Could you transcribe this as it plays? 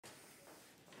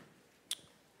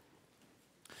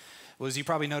Well, as you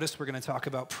probably noticed, we're going to talk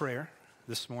about prayer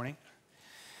this morning.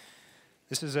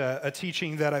 This is a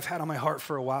teaching that I've had on my heart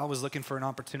for a while. I was looking for an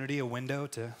opportunity, a window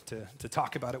to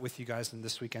talk about it with you guys, and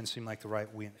this weekend seemed like the right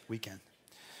weekend.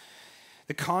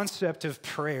 The concept of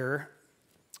prayer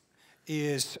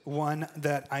is one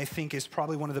that I think is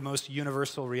probably one of the most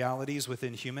universal realities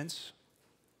within humans.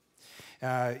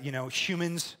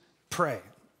 Humans pray.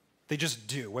 They just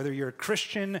do. Whether you're a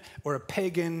Christian or a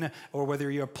pagan, or whether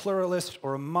you're a pluralist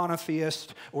or a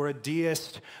monotheist or a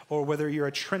deist, or whether you're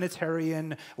a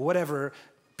Trinitarian, whatever,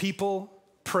 people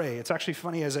pray. It's actually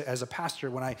funny as a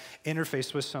pastor, when I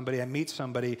interface with somebody, I meet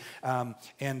somebody,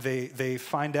 and they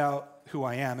find out who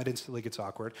I am, it instantly gets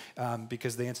awkward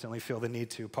because they instantly feel the need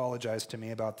to apologize to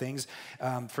me about things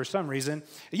for some reason.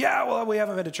 Yeah, well, we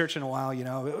haven't been to church in a while,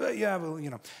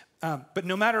 but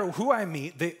no matter who I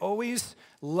meet, they always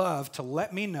love to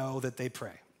let me know that they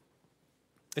pray.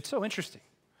 It's so interesting.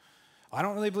 I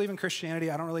don't really believe in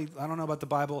Christianity. I don't know about the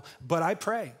Bible, but I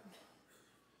pray.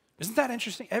 Isn't that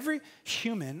interesting? Every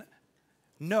human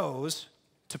knows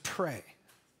to pray.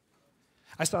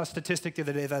 I saw a statistic the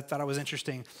other day that I thought was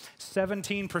interesting.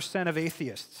 17% of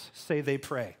atheists say they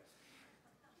pray.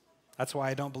 That's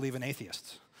why I don't believe in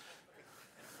atheists.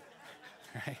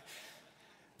 Right?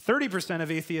 30%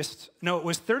 of atheists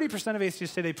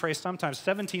say they pray sometimes.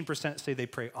 17% say they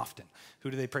pray often. Who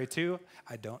do they pray to?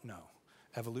 I don't know.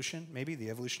 Evolution, maybe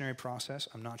the evolutionary process,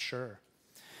 I'm not sure.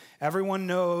 Everyone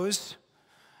knows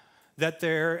that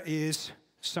there is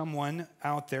someone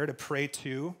out there to pray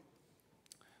to.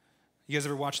 You guys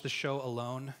ever watched the show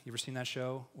Alone? You ever seen that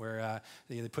show where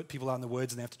they put people out in the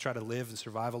woods and they have to try to live and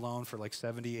survive alone for like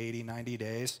 70, 80, 90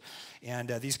 days? And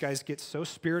these guys get so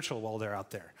spiritual while they're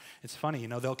out there. It's funny,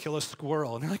 they'll kill a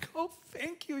squirrel and they're like, oh,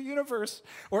 thank you, universe.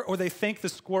 Or they thank the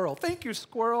squirrel. Thank you,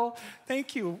 squirrel.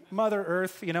 Thank you, Mother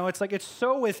Earth. It's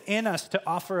so within us to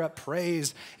offer up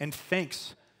praise and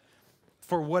thanks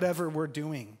for whatever we're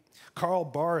doing. Karl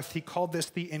Barth, he called this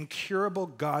the incurable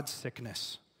God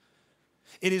sickness.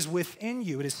 It is within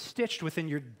you. It is stitched within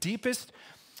your deepest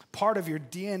part of your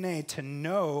DNA to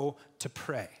know to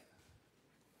pray.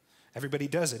 Everybody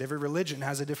does it. Every religion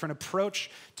has a different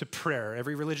approach to prayer.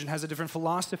 Every religion has a different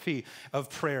philosophy of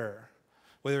prayer.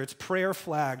 Whether it's prayer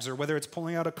flags, or whether it's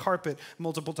pulling out a carpet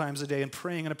multiple times a day and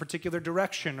praying in a particular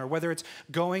direction, or whether it's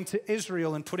going to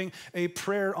Israel and putting a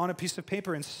prayer on a piece of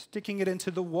paper and sticking it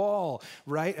into the wall,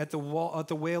 right, at the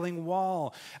Wailing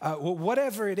Wall.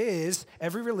 Whatever it is,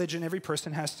 every religion, every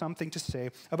person has something to say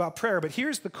about prayer. But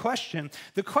here's the question.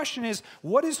 The question is,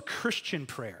 what does Christian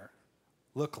prayer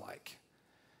look like?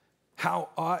 How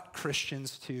ought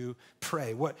Christians to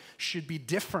pray? What should be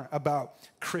different about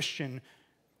Christian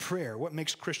prayer? What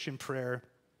makes Christian prayer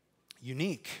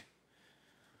unique?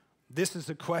 This is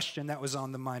a question that was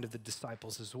on the mind of the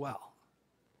disciples as well.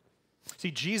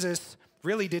 See, Jesus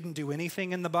really didn't do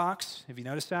anything in the box. Have you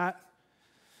noticed that?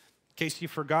 In case you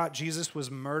forgot, Jesus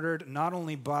was murdered not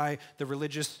only by the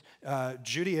religious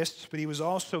Judaists, but he was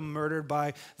also murdered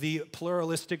by the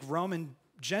pluralistic Roman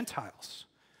Gentiles.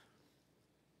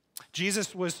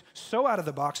 Jesus was so out of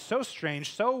the box, so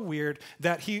strange, so weird,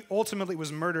 that he ultimately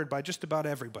was murdered by just about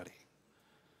everybody.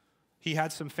 He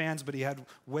had some fans, but he had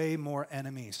way more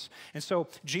enemies. And so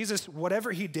Jesus,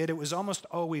 whatever he did, it was almost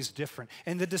always different.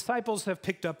 And the disciples have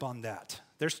picked up on that.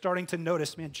 They're starting to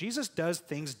notice, man, Jesus does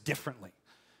things differently.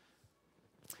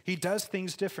 He does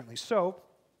things differently. So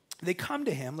they come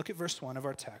to him. Look at verse 1 of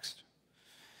our text.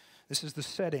 This is the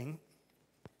setting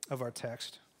of our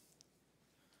text.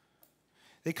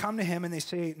 They come to him and they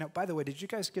say, now, by the way, did you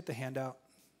guys get the handout?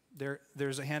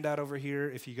 There's a handout over here.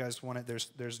 If you guys want it,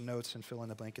 there's notes and fill in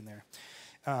the blank in there.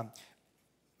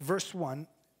 Verse 1,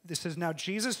 this says, now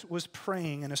Jesus was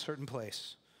praying in a certain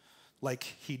place, like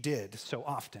he did so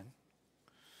often.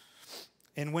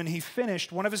 And when he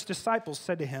finished, one of his disciples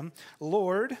said to him,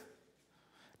 Lord,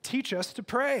 teach us to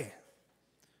pray,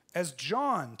 as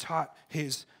John taught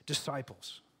his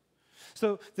disciples.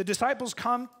 So the disciples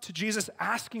come to Jesus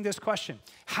asking this question,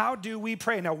 how do we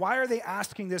pray? Now, why are they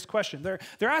asking this question? They're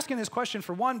asking this question,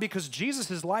 for one, because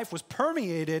Jesus' life was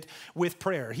permeated with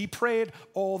prayer. He prayed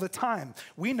all the time.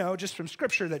 We know just from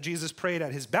Scripture that Jesus prayed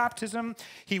at his baptism.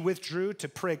 He withdrew to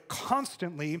pray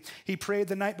constantly. He prayed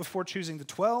the night before choosing the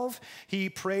 12. He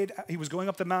was going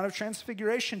up the Mount of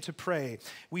Transfiguration to pray.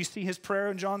 We see his prayer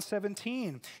in John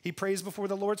 17. He prays before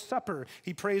the Lord's Supper.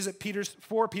 He prays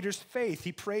for Peter's faith.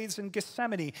 He prays in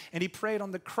Gethsemane, and he prayed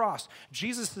on the cross.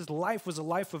 Jesus' life was a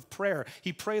life of prayer.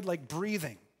 He prayed like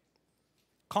breathing,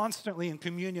 constantly in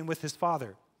communion with his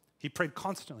Father. He prayed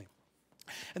constantly.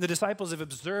 And the disciples have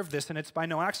observed this, and it's by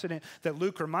no accident that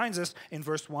Luke reminds us in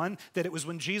verse 1 that it was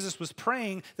when Jesus was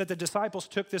praying that the disciples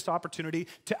took this opportunity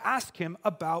to ask him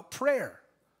about prayer.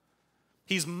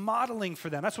 He's modeling for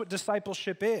them. That's what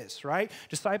discipleship is, right?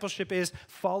 Discipleship is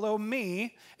follow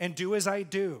me and do as I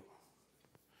do.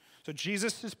 So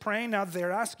Jesus is praying, now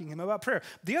they're asking him about prayer.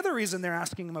 The other reason they're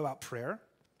asking him about prayer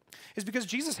is because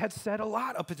Jesus had said a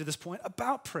lot up until this point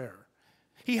about prayer.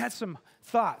 He had some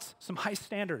thoughts, some high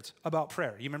standards about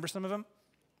prayer. You remember some of them?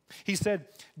 He said,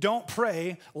 don't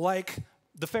pray like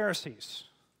the Pharisees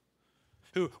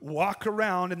who walk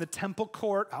around in the temple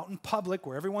court out in public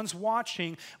where everyone's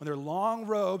watching with their long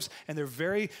robes and their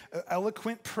very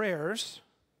eloquent prayers.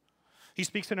 He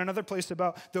speaks in another place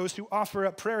about those who offer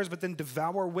up prayers but then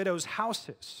devour widows'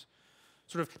 houses,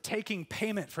 sort of taking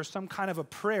payment for some kind of a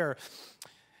prayer.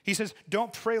 He says,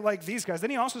 don't pray like these guys. Then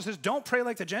he also says, don't pray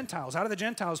like the Gentiles. How do the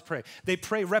Gentiles pray? They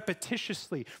pray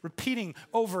repetitiously, repeating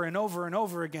over and over and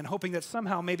over again, hoping that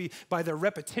somehow, maybe by their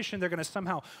repetition, they're going to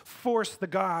somehow force the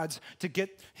gods to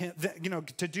get him,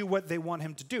 to do what they want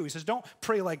him to do. He says, don't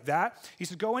pray like that. He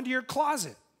says, go into your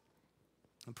closet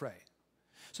and pray.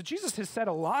 So Jesus has said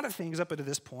a lot of things up until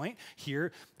this point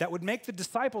here that would make the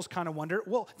disciples kind of wonder,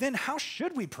 well, then how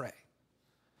should we pray?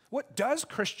 What does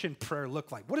Christian prayer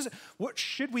look like? What is it? What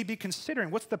should we be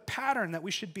considering? What's the pattern that we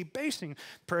should be basing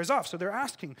prayers off? So they're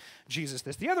asking Jesus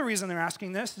this. The other reason they're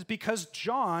asking this is because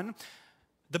John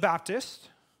the Baptist,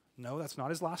 no, that's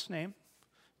not his last name,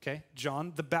 okay?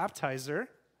 John the Baptizer.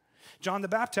 John the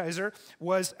Baptizer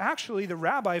was actually the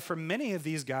rabbi for many of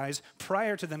these guys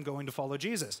prior to them going to follow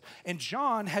Jesus. And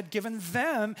John had given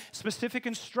them specific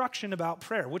instruction about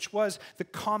prayer, which was the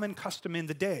common custom in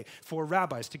the day for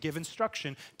rabbis to give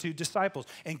instruction to disciples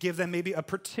and give them maybe a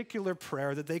particular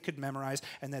prayer that they could memorize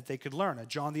and that they could learn.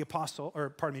 John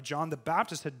the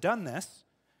Baptist had done this.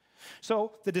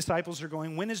 So the disciples are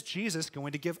going, when is Jesus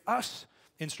going to give us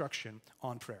instruction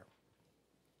on prayer?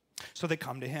 So they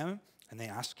come to him and they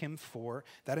ask him for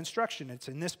that instruction. It's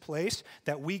in this place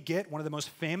that we get one of the most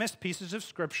famous pieces of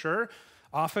Scripture,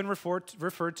 often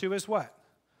referred to as what?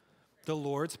 The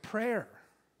Lord's Prayer.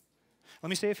 Let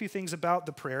me say a few things about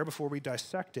the prayer before we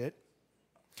dissect it.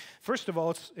 First of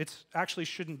all, it's actually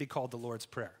shouldn't be called the Lord's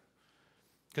Prayer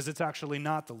because it's actually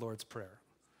not the Lord's Prayer.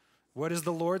 What is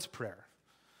the Lord's Prayer?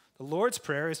 The Lord's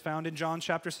Prayer is found in John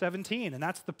chapter 17, and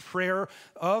that's the prayer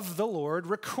of the Lord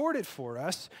recorded for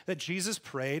us that Jesus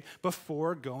prayed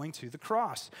before going to the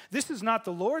cross. This is not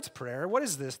the Lord's Prayer. What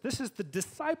is this? This is the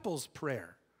disciples'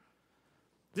 prayer.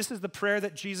 This is the prayer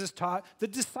that Jesus taught the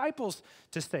disciples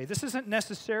to say. This isn't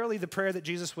necessarily the prayer that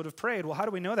Jesus would have prayed. Well, how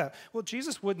do we know that? Well,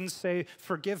 Jesus wouldn't say,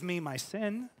 "Forgive me my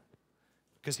sin,"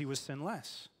 because he was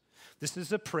sinless. This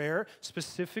is a prayer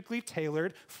specifically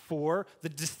tailored for the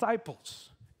disciples.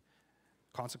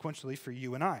 Consequently, for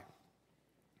you and I.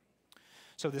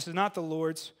 So this is not the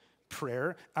Lord's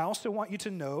Prayer. I also want you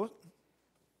to know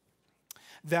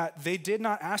that they did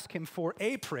not ask him for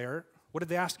a prayer. What did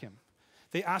they ask him?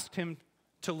 They asked him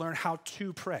to learn how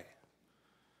to pray.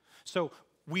 So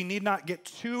we need not get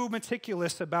too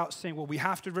meticulous about saying, well, we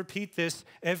have to repeat this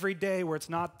every day where it's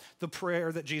not the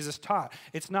prayer that Jesus taught.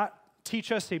 It's not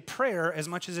teach us a prayer as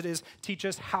much as it is teach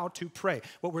us how to pray.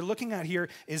 What we're looking at here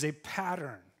is a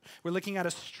pattern. We're looking at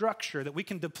a structure that we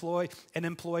can deploy and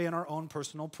employ in our own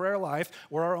personal prayer life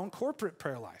or our own corporate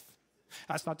prayer life.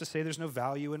 That's not to say there's no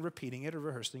value in repeating it or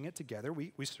rehearsing it together.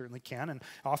 We certainly can and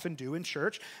often do in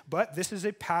church, but this is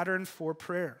a pattern for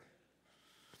prayer.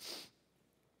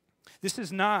 This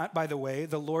is not, by the way,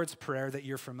 the Lord's Prayer that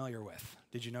you're familiar with.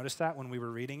 Did you notice that when we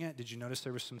were reading it? Did you notice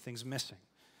there were some things missing?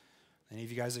 Any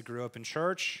of you guys that grew up in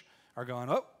church are going,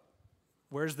 oh,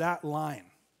 where's that line?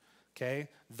 Okay,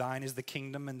 thine is the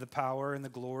kingdom and the power and the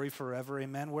glory forever,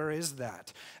 amen. Where is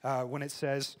that? When it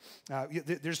says,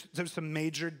 there's some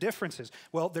major differences.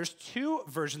 Well, there's two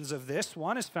versions of this.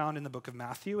 One is found in the book of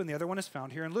Matthew, and the other one is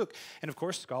found here in Luke. And of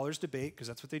course, scholars debate, because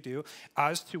that's what they do,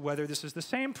 as to whether this is the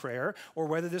same prayer or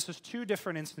whether this is two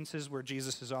different instances where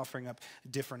Jesus is offering up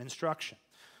different instruction.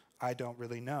 I don't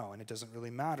really know, and it doesn't really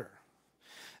matter.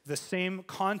 The same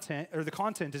content, or the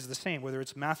content is the same, whether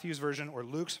it's Matthew's version or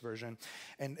Luke's version,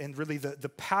 and really the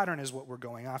pattern is what we're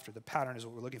going after. The pattern is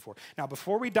what we're looking for. Now,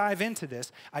 before we dive into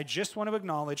this, I just want to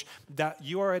acknowledge that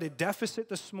you are at a deficit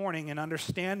this morning in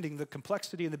understanding the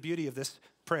complexity and the beauty of this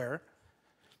prayer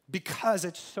because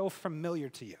it's so familiar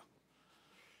to you.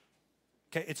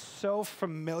 Okay, it's so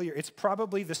familiar. It's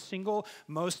probably the single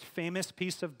most famous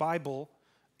piece of Bible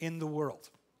in the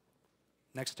world.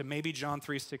 Next to maybe John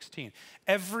 3:16.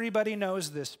 Everybody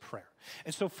knows this prayer.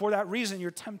 And so for that reason, your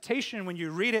temptation when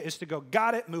you read it is to go,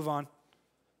 got it, move on.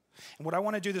 And what I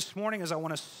want to do this morning is I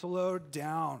want to slow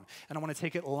down and I want to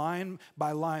take it line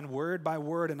by line, word by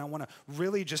word, and I want to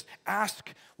really just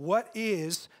ask, what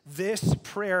is this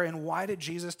prayer and why did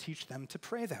Jesus teach them to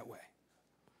pray that way?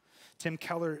 Tim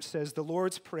Keller says, the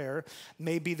Lord's Prayer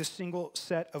may be the single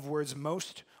set of words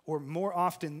most or more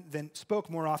often than spoke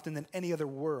more often than any other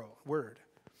word.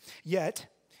 Yet,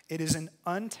 it is an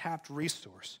untapped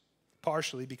resource,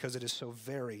 partially because it is so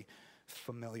very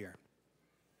familiar.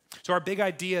 So our big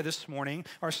idea this morning,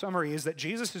 our summary, is that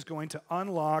Jesus is going to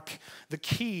unlock the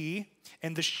key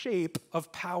and the shape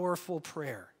of powerful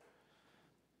prayer.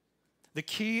 The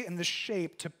key and the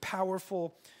shape to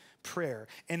powerful prayer.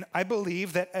 And I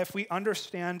believe that if we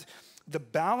understand the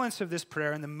balance of this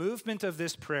prayer and the movement of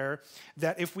this prayer,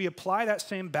 that if we apply that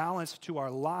same balance to our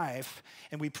life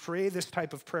and we pray this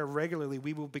type of prayer regularly,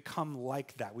 we will become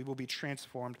like that. We will be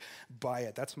transformed by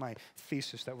it. That's my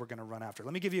thesis that we're going to run after.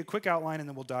 Let me give you a quick outline and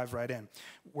then we'll dive right in.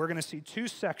 We're going to see two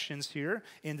sections here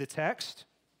in the text.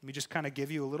 Let me just kind of give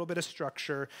you a little bit of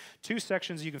structure. Two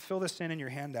sections. You can fill this in your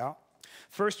handout.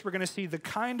 First, we're going to see the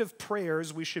kind of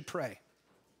prayers we should pray.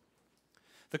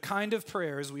 The kind of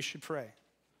prayers we should pray.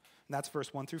 And that's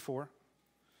verse 1 through 4.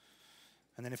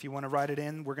 And then if you want to write it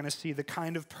in, we're going to see the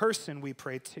kind of person we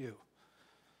pray to.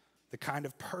 The kind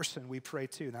of person we pray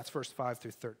to. And that's verse 5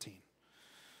 through 13.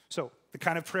 So the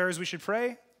kind of prayers we should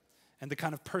pray and the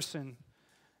kind of person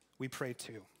we pray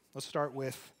to. Let's start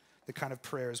with the kind of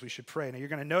prayers we should pray. Now you're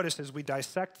going to notice as we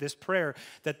dissect this prayer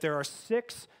that there are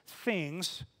 6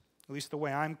 things, at least the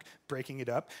way I'm breaking it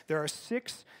up, there are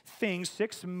 6 things,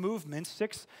 6 movements,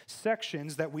 6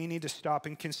 sections that we need to stop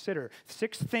and consider.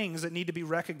 6 things that need to be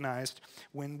recognized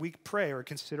when we pray or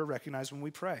consider recognized when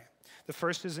we pray. The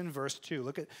first is in verse 2.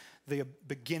 Look at the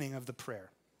beginning of the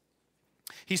prayer.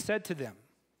 He said to them,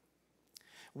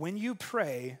 when you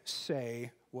pray,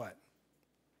 say what?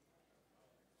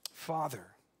 Father.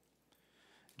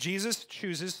 Jesus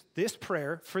chooses this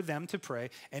prayer for them to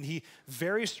pray, and he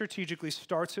very strategically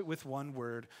starts it with one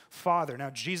word, Father.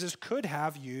 Now, Jesus could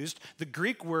have used the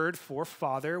Greek word for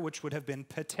father, which would have been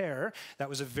pater. That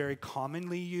was a very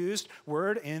commonly used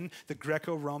word in the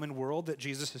Greco-Roman world that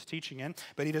Jesus is teaching in,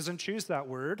 but he doesn't choose that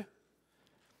word.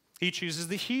 He chooses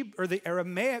the Hebrew or the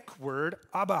Aramaic word,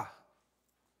 Abba.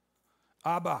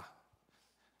 Abba,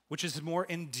 which is more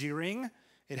endearing.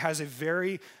 It has a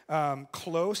very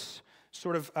close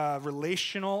sort of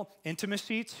relational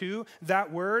intimacy to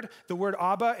that word. The word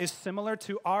Abba is similar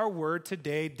to our word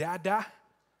today, dada,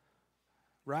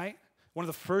 right? One of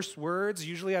the first words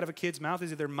usually out of a kid's mouth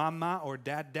is either mama or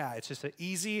dada. It's just an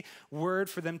easy word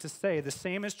for them to say. The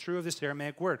same is true of this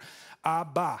Aramaic word,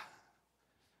 Abba.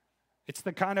 It's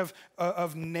the kind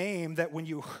of name that when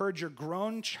you heard your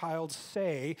grown child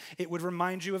say, it would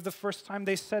remind you of the first time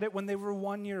they said it when they were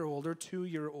 1-year-old or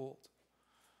 2-year-old.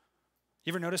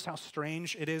 You ever notice how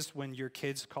strange it is when your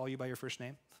kids call you by your first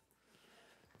name?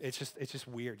 It's just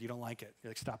weird. You don't like it. You're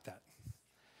like, stop that.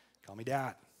 Call me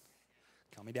dad.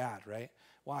 Call me dad, right?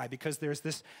 Why? Because there's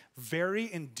this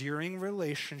very endearing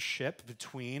relationship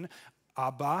between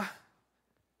Abba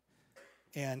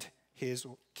and his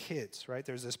kids, right?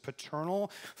 There's this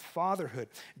paternal fatherhood.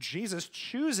 Jesus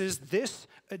chooses this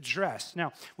address.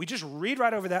 Now, we just read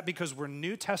right over that because we're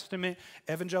New Testament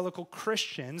evangelical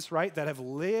Christians, right, that have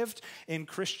lived in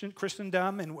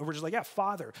Christendom, and we're just like, yeah,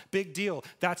 Father, big deal.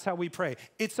 That's how we pray.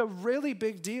 It's a really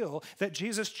big deal that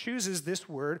Jesus chooses this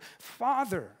word,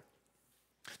 Father.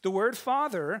 The word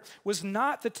Father was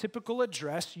not the typical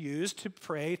address used to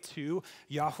pray to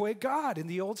Yahweh God in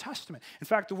the Old Testament. In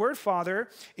fact, the word Father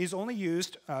is only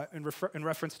used in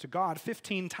reference to God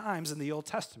 15 times in the Old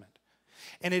Testament.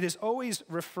 And it is always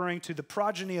referring to the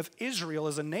progeny of Israel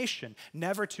as a nation,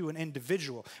 never to an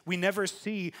individual. We never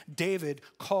see David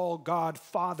call God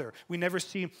Father. We never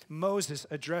see Moses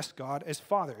address God as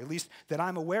Father, at least that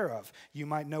I'm aware of. You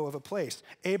might know of a place.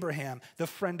 Abraham, the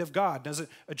friend of God, doesn't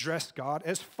address God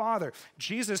as Father.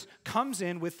 Jesus comes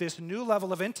in with this new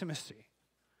level of intimacy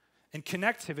and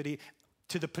connectivity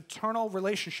to the paternal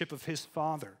relationship of his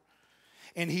Father.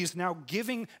 And he's now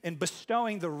giving and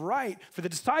bestowing the right for the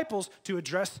disciples to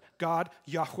address God,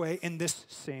 Yahweh, in this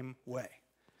same way.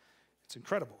 It's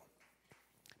incredible.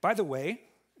 By the way,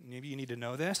 maybe you need to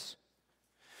know this.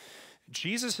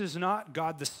 Jesus is not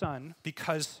God the Son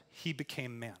because he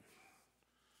became man.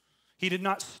 He did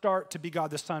not start to be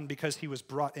God the Son because he was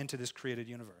brought into this created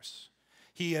universe.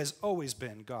 He has always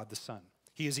been God the Son.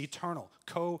 He is eternal,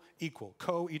 co-equal,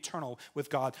 co-eternal with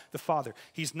God the Father.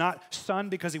 He's not son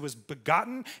because he was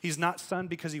begotten. He's not son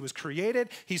because he was created.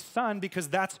 He's son because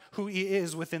that's who he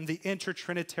is within the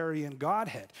intertrinitarian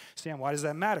Godhead. Sam, why does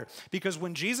that matter? Because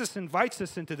when Jesus invites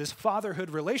us into this fatherhood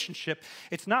relationship,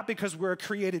 it's not because we're a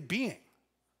created being.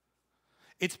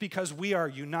 It's because we are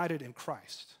united in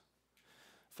Christ.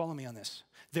 Follow me on this.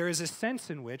 There is a sense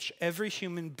in which every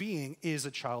human being is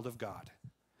a child of God.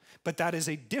 But that is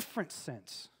a different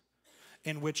sense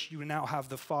in which you now have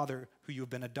the Father who you've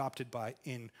been adopted by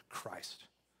in Christ.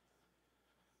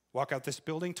 Walk out this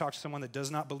building, talk to someone that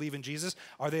does not believe in Jesus.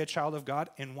 Are they a child of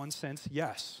God? In one sense,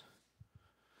 yes.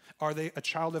 Are they a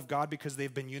child of God because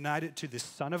they've been united to the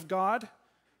Son of God?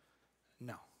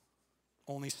 No.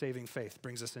 Only saving faith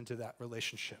brings us into that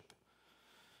relationship.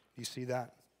 You see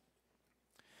that?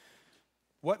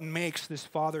 What makes this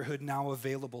fatherhood now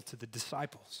available to the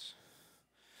disciples?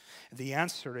 The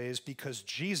answer is because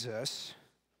Jesus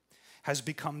has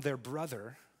become their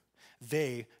brother,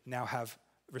 they now have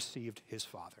received his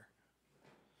Father.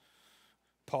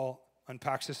 Paul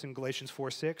unpacks this in Galatians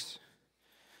 4:6. He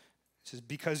says,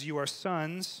 because you are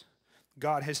sons,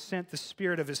 God has sent the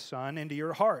Spirit of his Son into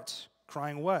your hearts,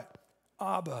 crying what?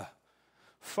 Abba,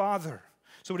 Father.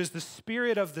 So it is the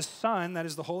Spirit of the Son, that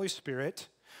is the Holy Spirit,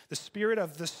 the Spirit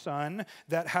of the Son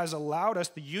that has allowed us,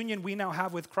 the union we now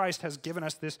have with Christ has given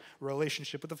us this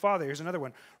relationship with the Father. Here's another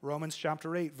one, Romans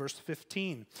chapter 8, verse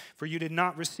 15. For you did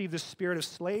not receive the spirit of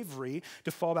slavery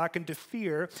to fall back into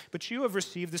fear, but you have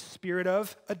received the spirit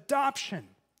of adoption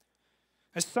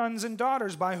as sons and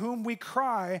daughters, by whom we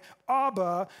cry,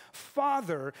 Abba,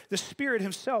 Father. The Spirit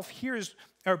himself hears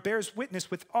or bears witness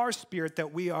with our spirit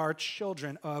that we are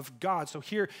children of God. So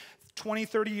here, 20,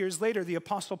 30 years later, the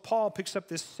Apostle Paul picks up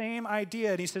this same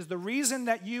idea, and he says, the reason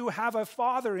that you have a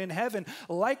Father in heaven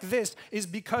like this is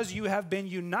because you have been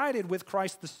united with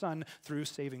Christ the Son through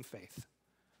saving faith.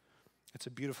 It's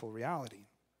a beautiful reality.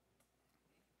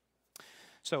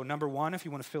 So number one, if you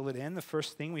want to fill it in, the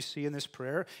first thing we see in this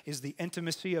prayer is the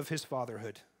intimacy of his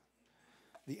fatherhood.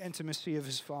 The intimacy of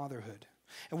his fatherhood.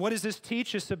 And what does this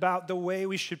teach us about the way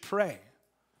we should pray?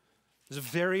 There's a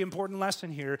very important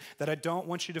lesson here that I don't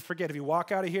want you to forget. If you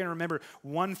walk out of here and remember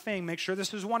one thing, make sure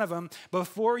this is one of them.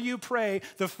 Before you pray,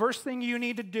 the first thing you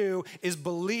need to do is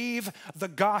believe the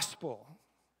gospel.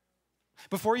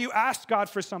 Before you ask God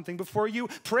for something, before you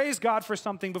praise God for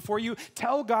something, before you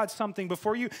tell God something,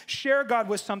 before you share God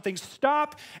with something,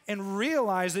 stop and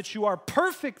realize that you are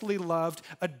perfectly loved,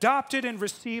 adopted, and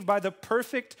received by the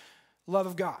perfect love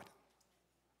of God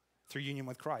through union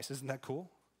with Christ. Isn't that cool?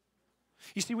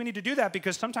 You see, we need to do that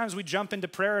because sometimes we jump into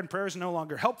prayer and prayer is no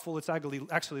longer helpful. It's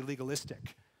actually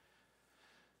legalistic.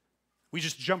 We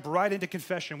just jump right into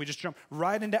confession. We just jump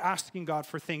right into asking God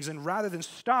for things. And rather than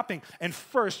stopping and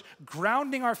first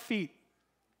grounding our feet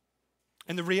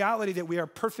in the reality that we are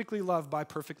perfectly loved by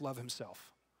perfect love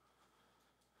himself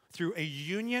through a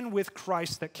union with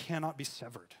Christ that cannot be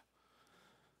severed.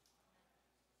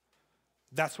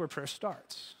 That's where prayer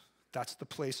starts. That's the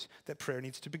place that prayer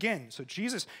needs to begin. So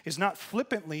Jesus is not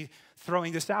flippantly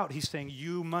throwing this out. He's saying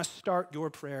you must start your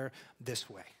prayer this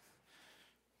way.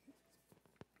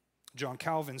 John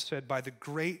Calvin said, by the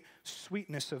great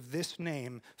sweetness of this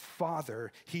name,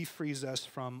 Father, he frees us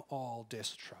from all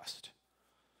distrust.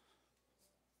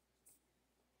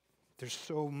 There's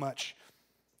so much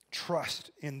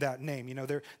trust in that name. You know,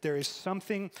 there is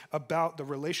something about the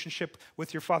relationship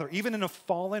with your Father, even in a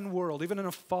fallen world, even in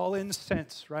a fallen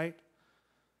sense, right?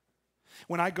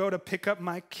 When I go to pick up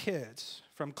my kids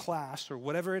from class or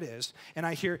whatever it is, and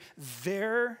I hear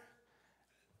their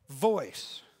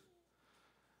voice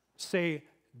say,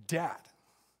 Dad,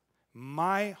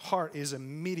 my heart is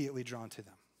immediately drawn to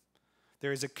them.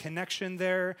 There is a connection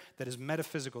there that is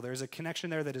metaphysical. There is a connection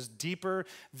there that is deeper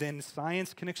than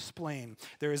science can explain.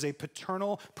 There is a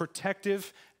paternal,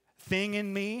 protective thing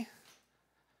in me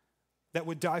that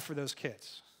would die for those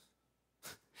kids.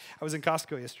 I was in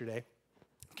Costco yesterday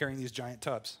carrying these giant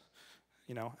tubs,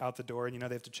 you know, out the door, and you know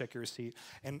they have to check your receipt.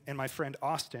 And my friend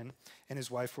Austin and his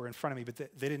wife were in front of me, but they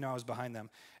didn't know I was behind them.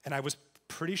 And I was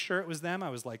pretty sure it was them. I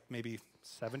was like maybe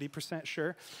 70%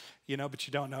 sure, you know, but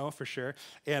you don't know for sure.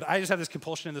 And I just have this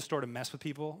compulsion in the store to mess with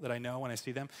people that I know when I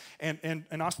see them. And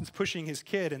Austin's pushing his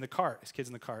kid in the cart. His kid's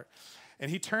in the cart.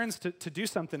 And he turns to do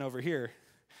something over here.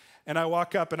 And I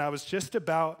walk up, and I was just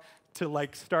about to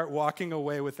like start walking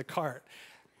away with the cart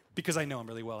because I know him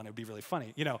really well and it would be really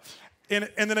funny, you know. And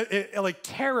then it like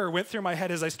terror went through my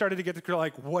head as I started to get the girl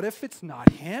like, what if it's not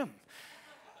him?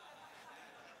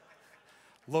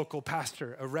 Local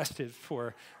pastor arrested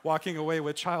for walking away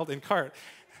with child in cart.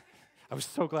 I was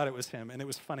so glad it was him, and it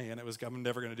was funny, and I'm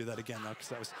never going to do that again, though, because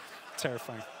that was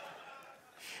terrifying.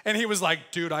 And he was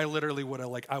like, dude, I literally would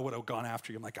have gone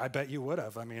after you. I'm like, I bet you would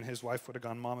have. I mean, his wife would have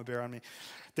gone mama bear on me.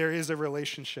 There is a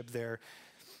relationship there.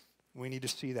 We need to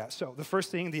see that. So the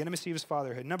first thing, the intimacy of his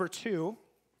fatherhood. Number 2,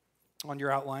 on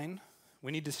your outline,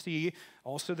 we need to see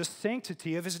also the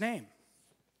sanctity of his name.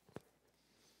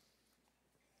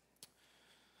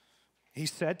 He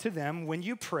said to them, when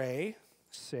you pray,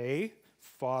 say,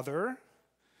 Father.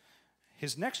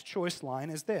 His next choice line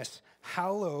is this,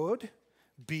 hallowed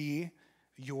be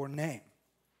your name.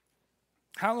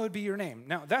 Hallowed be your name.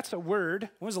 Now, that's a word.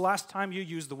 When was the last time you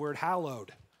used the word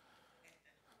hallowed?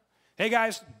 Hey,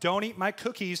 guys, don't eat my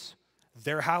cookies.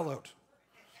 They're hallowed.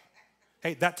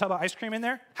 Hey, that tub of ice cream in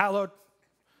there? Hallowed,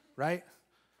 right?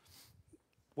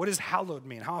 What does hallowed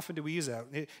mean? How often do we use that?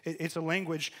 It's a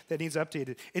language that needs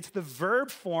updated. It's the verb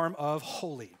form of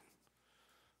holy.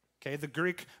 Okay, the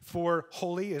Greek for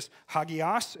holy is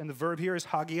hagios, and the verb here is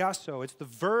hagiaso. It's the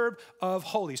verb of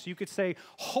holy. So you could say,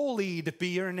 holy be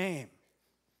your name.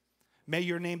 May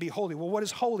your name be holy. Well, what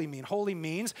does holy mean? Holy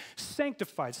means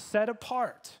sanctified, set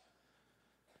apart.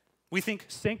 We think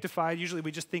sanctified, usually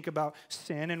we just think about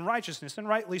sin and righteousness, and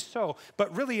rightly so.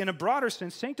 But really, in a broader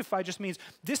sense, sanctified just means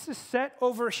this is set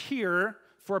over here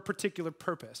for a particular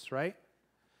purpose, right?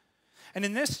 And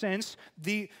in this sense,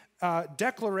 the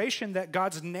declaration that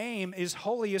God's name is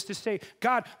holy is to say,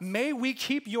 God, may we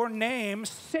keep your name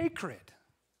sacred.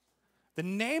 The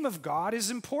name of God is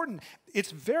important.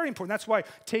 It's very important. That's why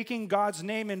taking God's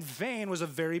name in vain was a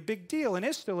very big deal and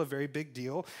is still a very big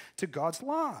deal to God's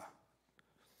law.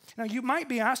 Now, you might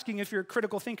be asking, if you're a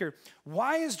critical thinker,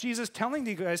 why is Jesus telling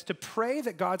you guys to pray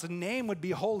that God's name would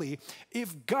be holy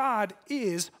if God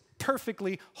is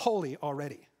perfectly holy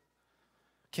already?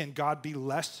 Can God be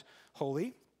less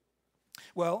holy?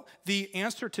 Well, the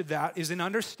answer to that is in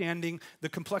understanding the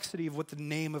complexity of what the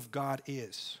name of God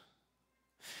is.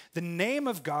 The name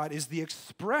of God is the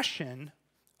expression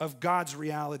of God's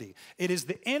reality. It is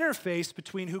the interface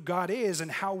between who God is and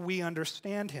how we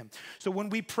understand him. So when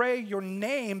we pray, your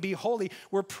name be holy,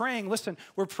 we're praying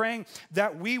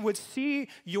that we would see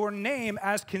your name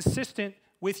as consistent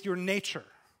with your nature.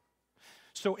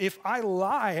 So if I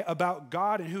lie about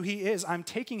God and who he is, I'm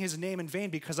taking his name in vain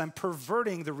because I'm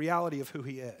perverting the reality of who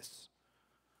he is.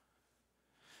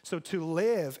 So to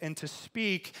live and to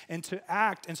speak and to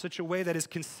act in such a way that is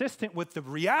consistent with the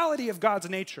reality of God's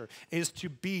nature is to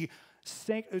be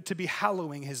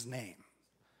hallowing his name.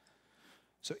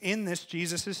 So in this,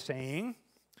 Jesus is saying,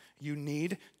 you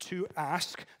need to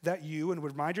ask that you and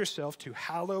remind yourself to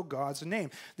hallow God's name.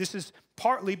 This is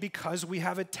partly because we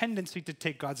have a tendency to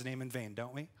take God's name in vain,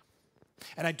 don't we?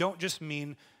 And I don't just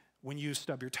mean when you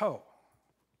stub your toe.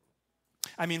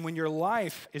 I mean when your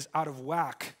life is out of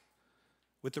whack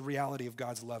with the reality of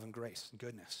God's love and grace and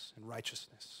goodness and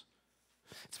righteousness.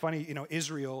 It's funny,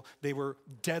 Israel, they were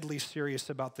deadly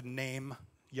serious about the name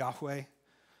Yahweh.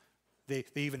 They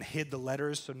even hid the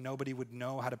letters so nobody would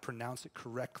know how to pronounce it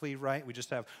correctly, right? We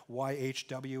just have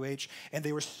YHWH. And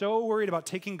they were so worried about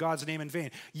taking God's name in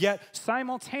vain. Yet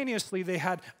simultaneously, they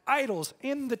had idols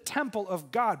in the temple of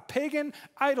God, pagan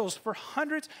idols for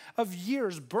hundreds of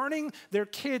years, burning their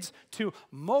kids to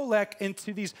Molech and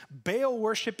to these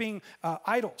Baal-worshiping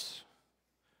idols.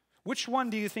 Which one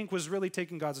do you think was really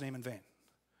taking God's name in vain?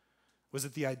 Was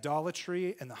it the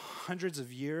idolatry and the hundreds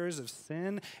of years of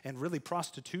sin and really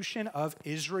prostitution of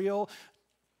Israel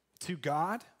to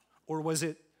God? Or was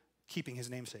it keeping his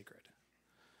name sacred?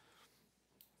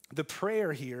 The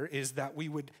prayer here is that we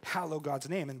would hallow God's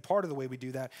name. And part of the way we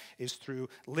do that is through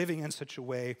living in such a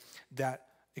way that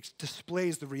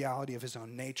displays the reality of his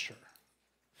own nature.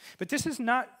 But this is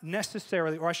not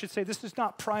necessarily, or I should say, this is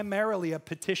not primarily a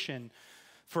petition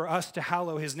for us to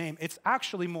hallow his name. It's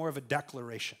actually more of a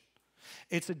declaration.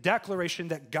 It's a declaration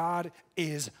that God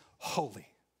is holy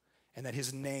and that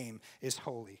his name is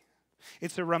holy.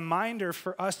 It's a reminder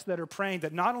for us that are praying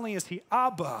that not only is he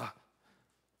Abba,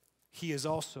 he is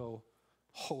also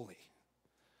holy.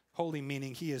 Holy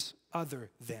meaning he is other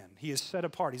than. He is set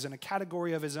apart. He's in a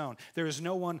category of his own. There is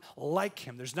no one like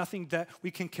him. There's nothing that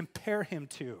we can compare him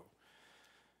to.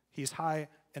 He's high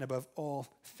and above all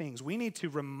things. We need to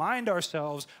remind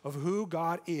ourselves of who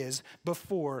God is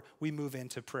before we move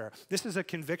into prayer. This is a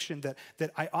conviction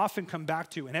that I often come back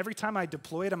to, and every time I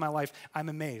deploy it in my life, I'm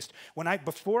amazed.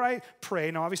 Before I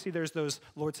pray, now obviously there's those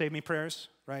Lord save me prayers,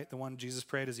 right? The one Jesus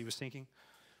prayed as he was sinking.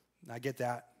 I get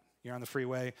that. You're on the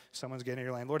freeway, someone's getting in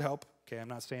your lane. Lord help. Okay, I'm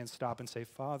not saying stop and say,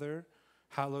 Father,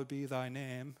 hallowed be thy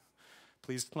name.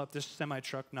 Please let this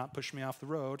semi-truck not push me off the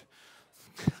road.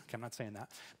 Okay, I'm not saying that.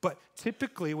 But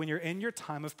typically, when you're in your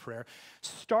time of prayer,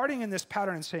 starting in this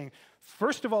pattern and saying,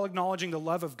 first of all, acknowledging the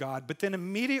love of God, but then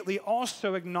immediately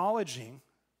also acknowledging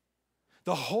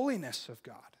the holiness of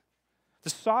God, the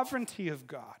sovereignty of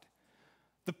God,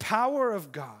 the power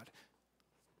of God,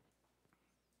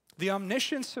 the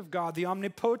omniscience of God, the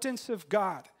omnipotence of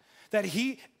God, that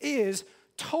he is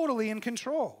totally in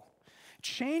control.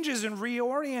 Changes and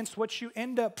reorients what you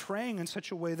end up praying in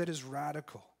such a way that is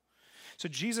radical. So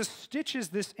Jesus stitches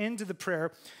this into the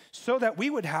prayer so that we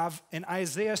would have an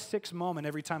Isaiah 6 moment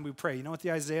every time we pray. You know what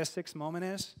the Isaiah 6 moment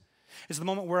is? It's the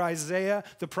moment where Isaiah,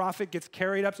 the prophet, gets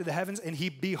carried up to the heavens and he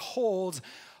beholds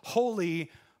holy,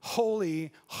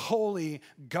 holy, holy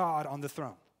God on the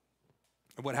throne.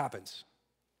 And what happens?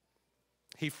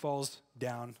 He falls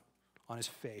down on his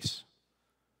face.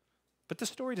 But the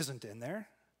story doesn't end there.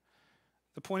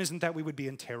 The point isn't that we would be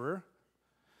in terror.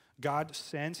 God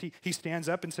sends, he stands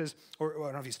up and says, or I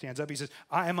don't know if he stands up, he says,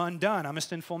 I am undone, I'm a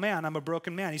sinful man, I'm a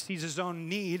broken man. He sees his own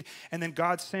need, and then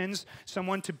God sends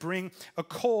someone to bring a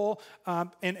coal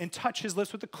and touch his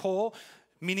lips with the coal,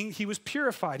 meaning he was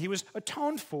purified, he was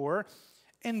atoned for,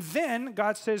 and then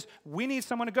God says, we need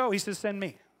someone to go. He says, send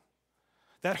me.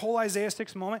 That whole Isaiah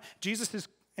 6 moment, Jesus is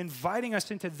inviting us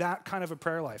into that kind of a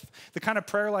prayer life, the kind of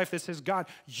prayer life that says, God,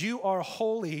 you are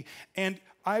holy, and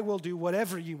I will do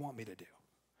whatever you want me to do.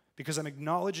 Because I'm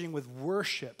acknowledging with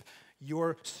worship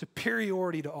your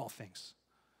superiority to all things.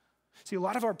 See, a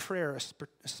lot of our prayer,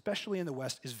 especially in the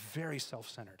West, is very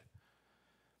self-centered.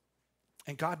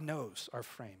 And God knows our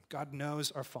frame. God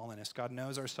knows our fallenness. God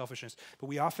knows our selfishness. But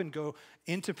we often go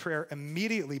into prayer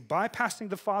immediately, bypassing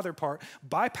the Father part,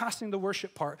 bypassing the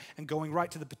worship part, and going right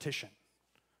to the petition.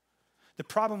 The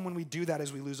problem when we do that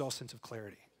is we lose all sense of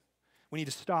clarity. We need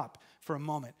to stop for a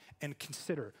moment and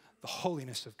consider the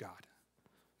holiness of God.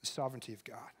 The sovereignty of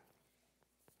God.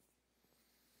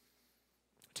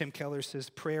 Tim Keller says,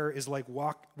 prayer is like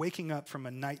waking up from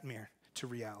a nightmare to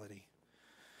reality.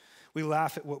 We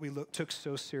laugh at what we took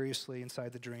so seriously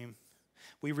inside the dream.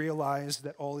 We realize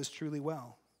that all is truly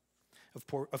well.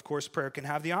 Of course, prayer can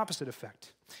have the opposite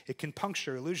effect. It can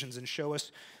puncture illusions and show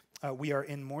us we are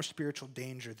in more spiritual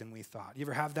danger than we thought. You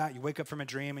ever have that? You wake up from a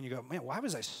dream and you go, man, why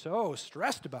was I so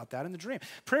stressed about that in the dream?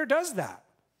 Prayer does that.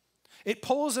 It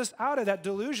pulls us out of that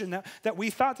delusion that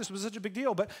we thought this was such a big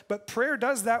deal. But prayer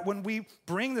does that when we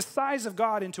bring the size of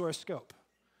God into our scope.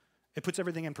 It puts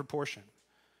everything in proportion.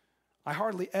 I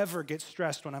hardly ever get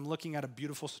stressed when I'm looking at a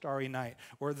beautiful starry night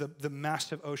or the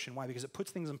massive ocean. Why? Because it puts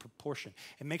things in proportion.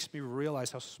 It makes me realize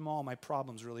how small my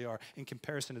problems really are in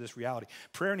comparison to this reality.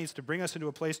 Prayer needs to bring us into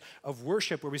a place of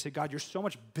worship where we say, God, you're so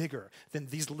much bigger than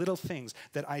these little things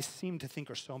that I seem to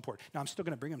think are so important. Now, I'm still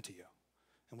going to bring them to you.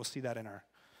 And we'll see that in our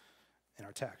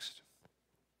text.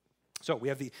 So we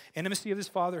have the intimacy of his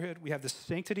fatherhood. We have the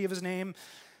sanctity of his name.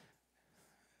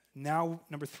 Now,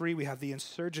 number 3, we have the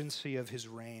insurgency of his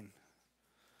reign.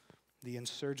 The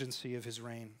insurgency of his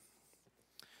reign.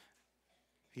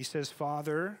 He says,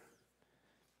 Father,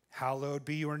 hallowed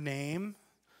be your name.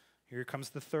 Here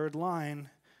comes the third line.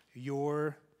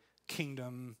 Your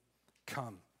kingdom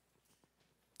come.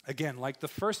 Again, like the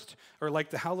first, or like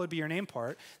the hallowed be your name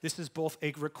part, this is both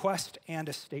a request and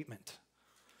a statement.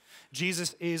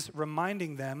 Jesus is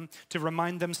reminding them to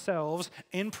remind themselves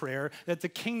in prayer that the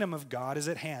kingdom of God is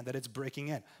at hand, that it's breaking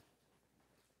in.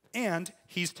 And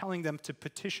he's telling them to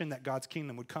petition that God's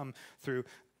kingdom would come through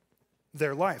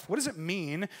their life. What does it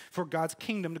mean for God's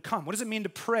kingdom to come? What does it mean to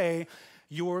pray,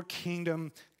 your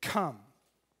kingdom come?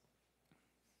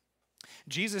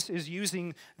 Jesus is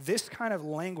using this kind of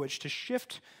language to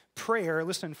shift prayer,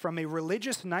 listen, from a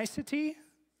religious nicety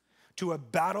to a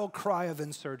battle cry of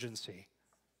insurgency.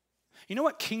 You know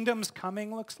what kingdom's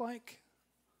coming looks like?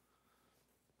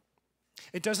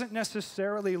 It doesn't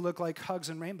necessarily look like hugs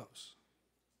and rainbows.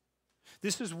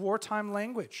 This is wartime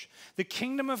language. The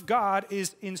kingdom of God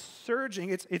is insurging,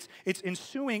 it's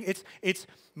ensuing, it's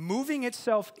moving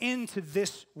itself into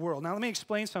this world. Now let me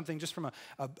explain something just from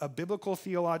a biblical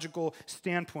theological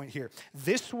standpoint here.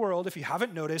 This world, if you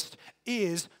haven't noticed,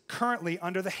 is currently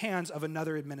under the hands of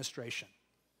another administration.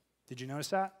 Did you notice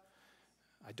that?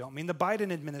 I don't mean the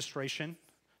Biden administration.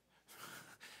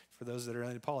 For those that are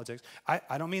into politics.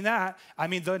 I don't mean that. I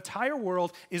mean the entire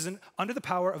world is under the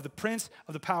power of the prince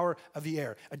of the power of the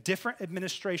air, a different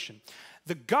administration.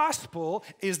 The gospel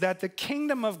is that the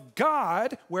kingdom of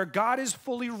God, where God is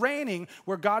fully reigning,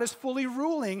 where God is fully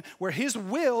ruling, where his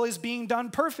will is being done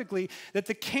perfectly, that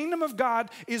the kingdom of God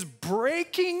is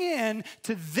breaking in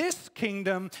to this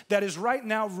kingdom that is right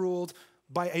now ruled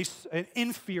by an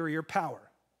inferior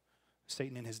power,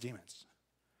 Satan and his demons.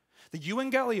 The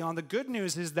euangelion, the good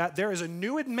news is that there is a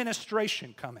new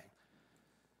administration coming.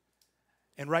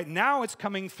 And right now it's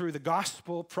coming through the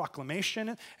gospel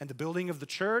proclamation and the building of the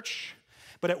church.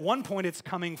 But at one point it's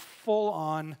coming full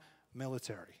on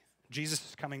military. Jesus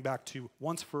is coming back to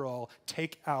once for all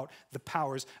take out the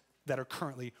powers that are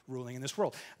currently ruling in this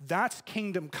world. That's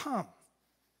kingdom come.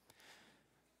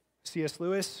 C.S.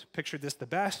 Lewis pictured this the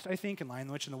best, I think, in Lion,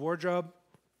 the Witch, and the Wardrobe.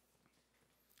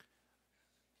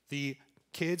 The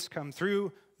kids come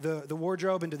through the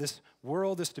wardrobe into this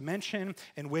world, this dimension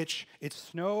in which it's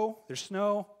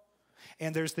snow,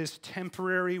 and there's this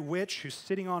temporary witch who's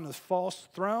sitting on a false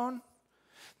throne.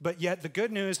 But yet the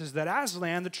good news is that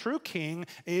Aslan, the true king,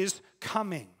 is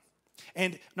coming.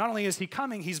 And not only is he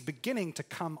coming, he's beginning to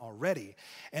come already.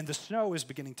 And the snow is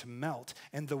beginning to melt.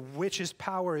 And the witch's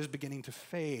power is beginning to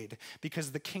fade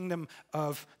because the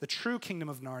true kingdom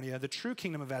of Narnia, the true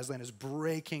kingdom of Aslan is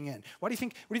breaking in. Where do you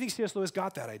think C.S. Lewis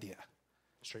got that idea?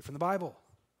 Straight from the Bible.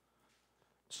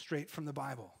 Straight from the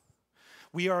Bible.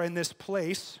 We are in this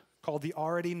place called the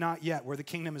already not yet, where the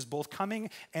kingdom is both coming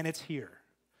and it's here.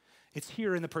 It's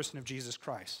here in the person of Jesus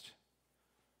Christ.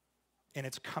 And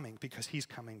it's coming because he's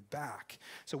coming back.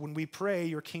 So when we pray,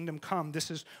 your kingdom come, this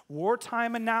is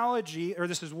wartime analogy, or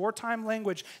this is wartime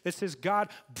language that says, God,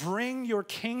 bring your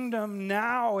kingdom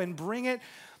now and bring it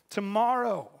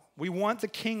tomorrow. We want the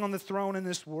king on the throne in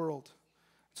this world.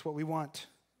 That's what we want.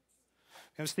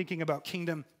 I was thinking about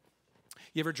kingdom.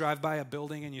 You ever drive by a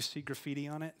building and you see graffiti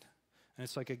on it? And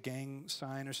it's like a gang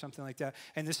sign or something like that.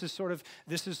 And this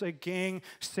is a gang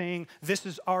saying, this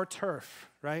is our turf,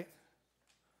 right?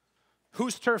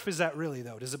 Whose turf is that really,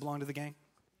 though? Does it belong to the gang?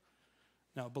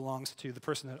 No, it belongs to the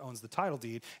person that owns the title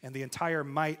deed, and the entire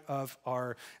might of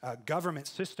our government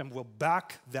system will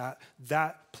back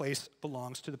that place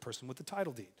belongs to the person with the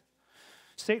title deed.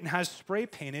 Satan has spray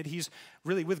painted,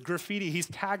 with graffiti, he's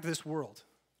tagged this world,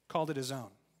 called it his own.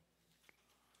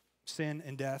 Sin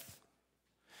and death.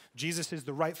 Jesus is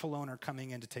the rightful owner coming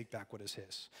in to take back what is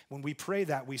his. When we pray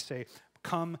that, we say,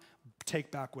 come,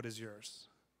 take back what is yours.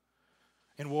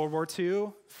 In World War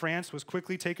II, France was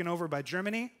quickly taken over by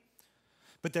Germany,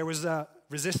 but there was a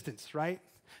resistance, right?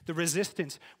 The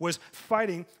resistance was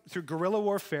fighting through guerrilla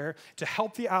warfare to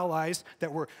help the Allies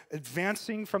that were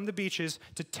advancing from the beaches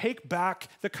to take back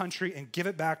the country and give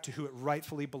it back to who it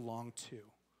rightfully belonged to.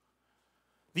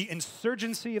 The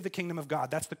insurgency of the kingdom of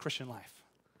God, that's the Christian life.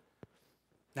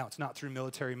 Now, it's not through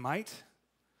military might.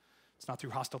 It's not through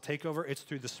hostile takeover. It's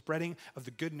through the spreading of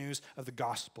the good news of the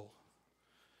gospel.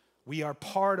 We are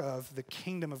part of the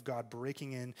kingdom of God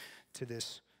breaking into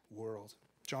this world.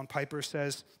 John Piper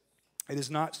says, it is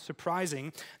not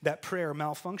surprising that prayer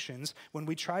malfunctions when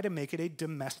we try to make it a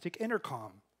domestic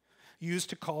intercom used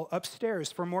to call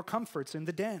upstairs for more comforts in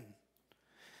the den.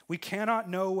 We cannot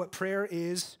know what prayer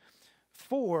is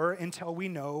for until we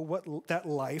know that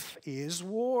life is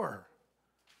war.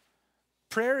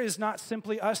 Prayer is not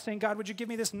simply us saying, God, would you give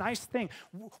me this nice thing?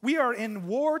 We are in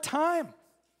wartime.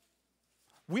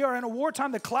 We are in a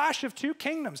wartime, the clash of two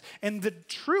kingdoms, and the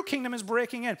true kingdom is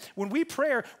breaking in. When we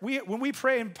pray,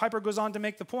 and Piper goes on to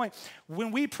make the point,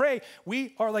 when we pray,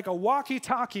 we are like a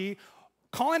walkie-talkie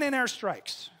calling in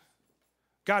airstrikes.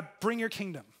 God, bring your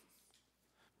kingdom.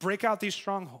 Break out these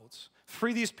strongholds.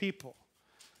 Free these people.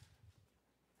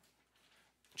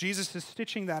 Jesus is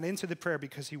stitching that into the prayer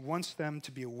because he wants them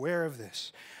to be aware of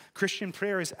this. Christian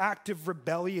prayer is active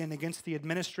rebellion against the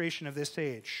administration of this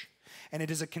age. And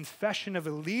it is a confession of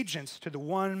allegiance to the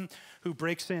one who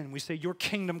breaks in. We say, your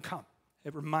kingdom come.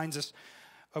 It reminds us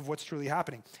of what's truly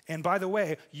happening. And by the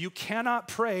way, you cannot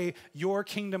pray, your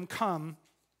kingdom come.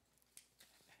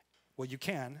 Well, you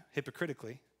can,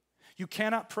 hypocritically. You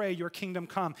cannot pray, your kingdom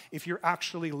come, if you're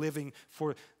actually living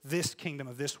for this kingdom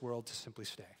of this world to simply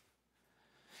stay.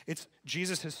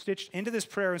 Jesus has stitched into this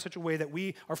prayer in such a way that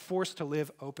we are forced to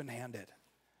live open-handed.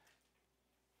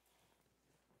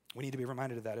 We need to be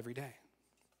reminded of that every day.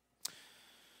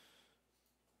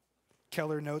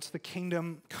 Keller notes, thy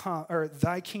kingdom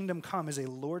come is a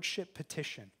lordship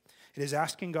petition. It is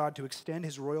asking God to extend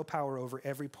his royal power over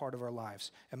every part of our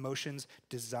lives, emotions,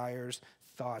 desires,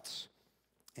 thoughts,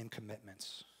 and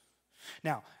commitments.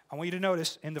 Now, I want you to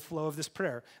notice in the flow of this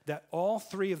prayer that all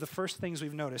three of the first things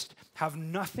we've noticed have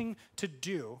nothing to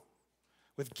do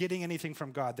with getting anything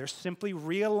from God. They're simply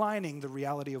realigning the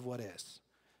reality of what is.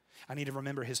 I need to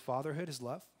remember his fatherhood, his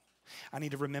love. I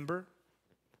need to remember,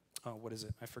 what is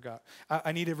it? I forgot.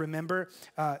 I need to remember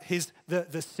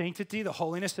the sanctity, the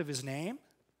holiness of his name.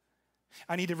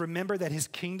 I need to remember that his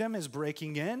kingdom is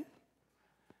breaking in.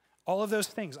 All of those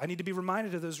things. I need to be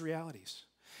reminded of those realities.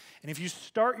 And if you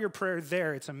start your prayer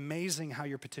there, it's amazing how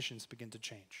your petitions begin to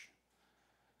change.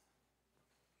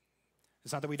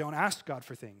 It's not that we don't ask God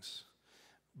for things,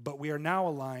 but we are now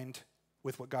aligned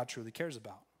with what God truly cares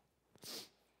about.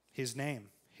 His name,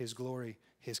 his glory,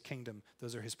 his kingdom,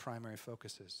 those are his primary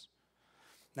focuses.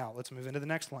 Now, let's move into the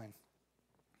next line.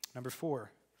 Number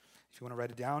 4, if you want to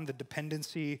write it down, the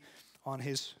dependency on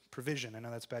his provision. I know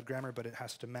that's bad grammar, but it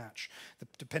has to match. The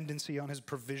dependency on his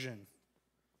provision.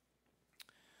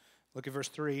 Look at verse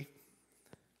 3.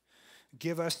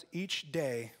 Give us each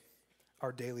day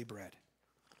our daily bread.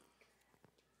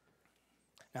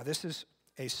 Now, this is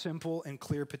a simple and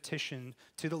clear petition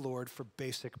to the Lord for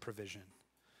basic provision.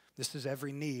 This is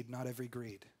every need, not every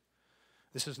greed.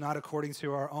 This is not according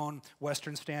to our own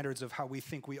Western standards of how we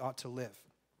think we ought to live.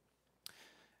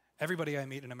 Everybody I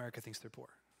meet in America thinks they're poor.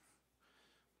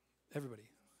 Everybody.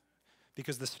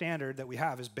 Because the standard that we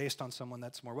have is based on someone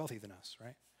that's more wealthy than us,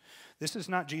 right? This is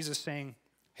not Jesus saying,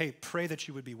 hey, pray that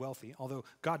you would be wealthy, although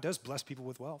God does bless people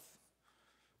with wealth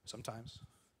sometimes.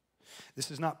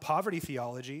 This is not poverty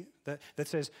theology that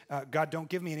says, God, don't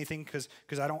give me anything because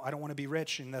I don't want to be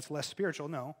rich and that's less spiritual.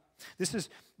 No. This is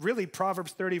really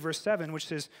Proverbs 30, verse 7, which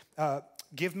says,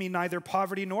 give me neither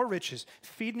poverty nor riches.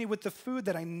 Feed me with the food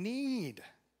that I need,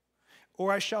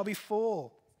 or I shall be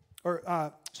full.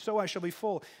 Or so I shall be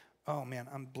full. Oh, man,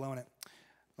 I'm blowing it.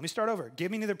 Let me start over.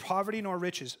 Give me neither poverty nor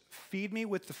riches. Feed me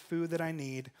with the food that I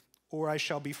need, or I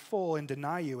shall be full and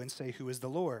deny you and say, who is the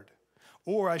Lord?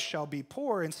 Or I shall be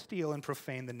poor and steal and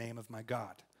profane the name of my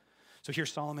God. So here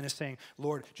Solomon is saying,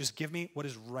 Lord, just give me what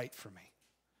is right for me.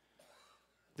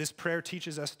 This prayer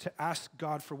teaches us to ask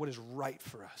God for what is right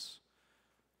for us.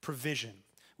 Provision.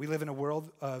 We live in a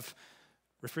world of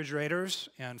refrigerators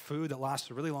and food that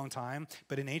lasts a really long time,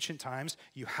 but in ancient times,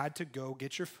 you had to go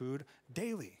get your food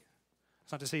daily.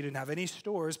 It's not to say you didn't have any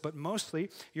stores, but mostly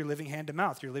you're living hand to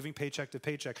mouth. You're living paycheck to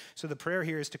paycheck. So the prayer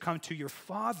here is to come to your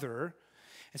Father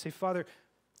and say, Father,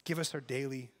 give us our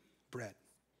daily bread.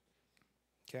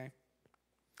 Okay?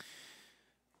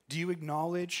 Do you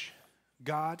acknowledge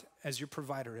God as your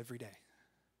provider every day?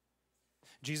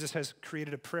 Jesus has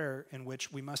created a prayer in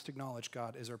which we must acknowledge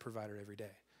God as our provider every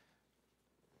day.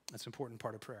 That's an important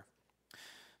part of prayer.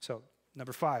 So,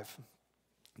 number 5,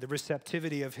 the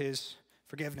receptivity of his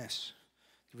forgiveness.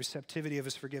 The receptivity of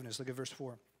his forgiveness. Look at verse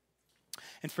 4.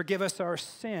 And forgive us our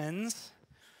sins,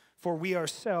 for we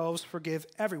ourselves forgive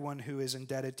everyone who is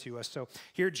indebted to us. So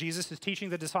here Jesus is teaching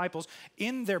the disciples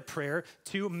in their prayer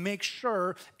to make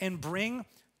sure and bring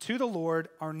to the Lord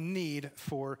our need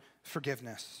for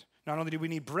forgiveness. Not only do we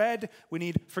need bread, we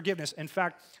need forgiveness. In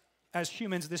fact, as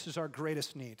humans, this is our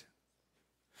greatest need.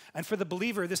 And for the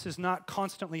believer, this is not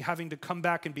constantly having to come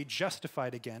back and be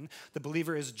justified again. The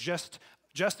believer is just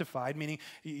justified, meaning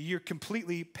you're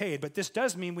completely paid. But this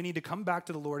does mean we need to come back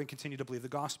to the Lord and continue to believe the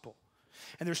gospel.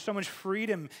 And there's so much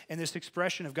freedom in this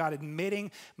expression of God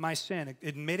admitting my sin,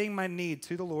 admitting my need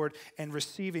to the Lord, and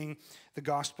receiving the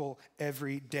gospel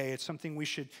every day. It's something we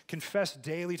should confess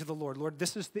daily to the Lord. Lord,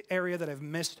 this is the area that I've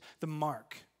missed the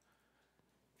mark,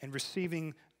 and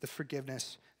receiving the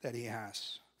forgiveness that he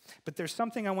has. But there's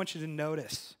something I want you to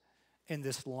notice in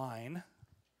this line.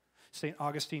 St.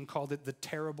 Augustine called it the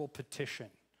terrible petition.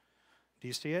 Do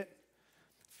you see it?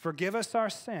 Forgive us our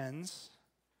sins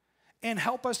and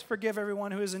help us forgive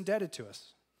everyone who is indebted to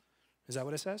us. Is that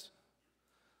what it says?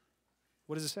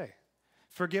 What does it say?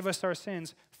 Forgive us our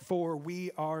sins, for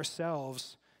we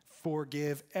ourselves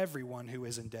forgive everyone who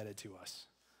is indebted to us.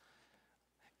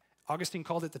 Augustine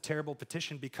called it the terrible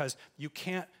petition because you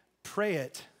can't pray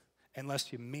it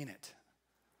unless you mean it.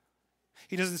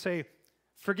 He doesn't say,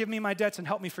 forgive me my debts and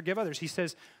help me forgive others. He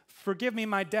says, forgive me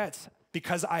my debts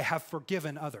because I have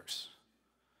forgiven others.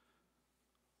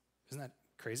 Isn't that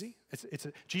crazy?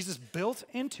 Jesus built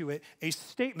into it a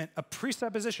statement, a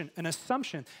presupposition, an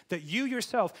assumption that you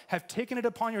yourself have taken it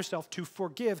upon yourself to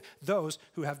forgive those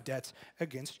who have debts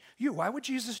against you. Why would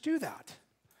Jesus do that?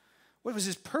 What was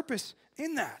his purpose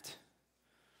in that?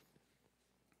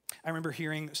 I remember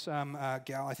hearing some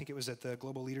gal, I think it was at the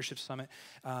Global Leadership Summit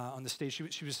on the stage.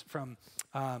 She was from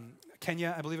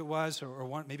Kenya, I believe it was, or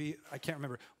one, maybe, I can't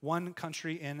remember, one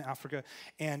country in Africa.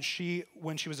 And she,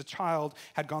 when she was a child,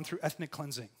 had gone through ethnic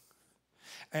cleansing.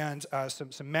 And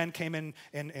some men came in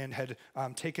and had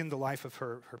taken the life of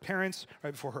her parents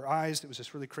right before her eyes. It was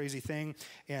this really crazy thing.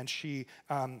 And she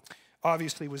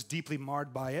obviously was deeply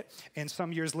marred by it. And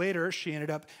some years later, she ended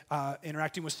up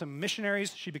interacting with some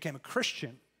missionaries. She became a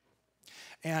Christian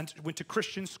and went to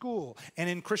Christian school. And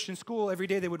in Christian school, every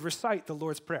day they would recite the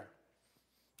Lord's Prayer.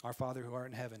 Our Father who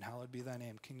art in heaven, hallowed be thy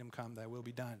name. Kingdom come, thy will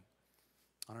be done,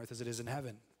 on earth as it is in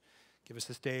heaven. Give us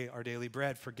this day our daily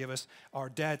bread. Forgive us our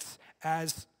debts,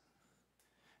 as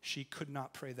she could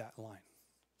not pray that line.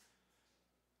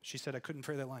 She said, I couldn't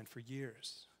pray that line for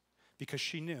years because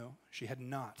she knew she had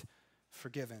not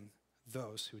forgiven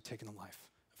those who had taken the life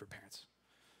of her parents.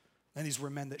 And these were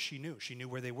men that she knew. She knew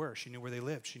where they were. She knew where they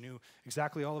lived. She knew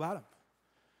exactly all about them.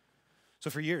 So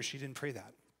for years, she didn't pray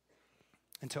that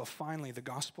until finally the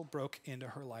gospel broke into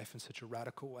her life in such a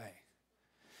radical way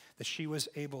that she was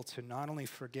able to not only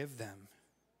forgive them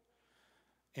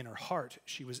in her heart,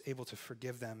 she was able to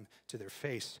forgive them to their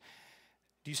face.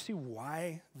 Do you see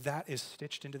why that is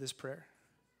stitched into this prayer?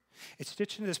 It's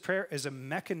stitched into this prayer as a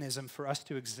mechanism for us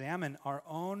to examine our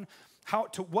own,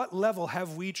 to what level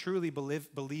have we truly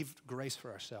believed grace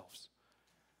for ourselves?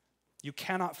 You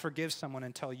cannot forgive someone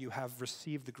until you have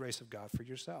received the grace of God for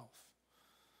yourself.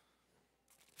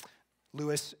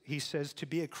 Lewis, he says, to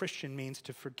be a Christian means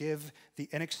to forgive the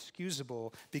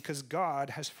inexcusable because God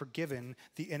has forgiven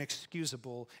the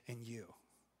inexcusable in you.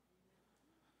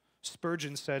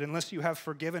 Spurgeon said, unless you have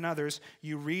forgiven others,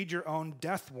 you read your own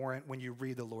death warrant when you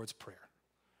read the Lord's Prayer.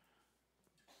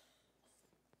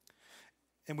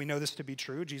 And we know this to be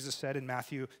true. Jesus said in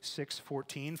Matthew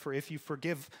 6:14, for if you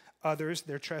forgive others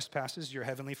their trespasses, your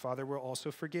heavenly Father will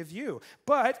also forgive you.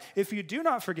 But if you do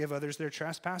not forgive others their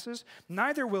trespasses,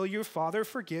 neither will your Father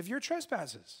forgive your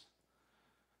trespasses.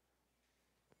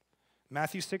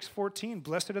 Matthew 6:14,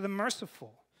 blessed are the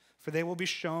merciful, for they will be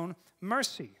shown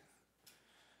mercy.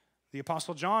 The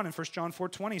Apostle John in 1 John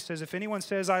 4:20 says, if anyone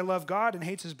says, I love God and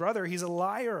hates his brother, he's a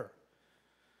liar.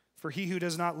 For he who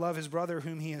does not love his brother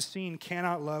whom he has seen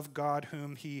cannot love God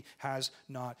whom he has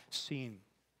not seen.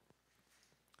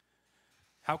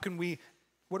 How can we,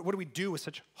 what do we do with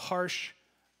such harsh,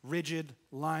 rigid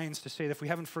lines to say that if we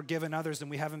haven't forgiven others, then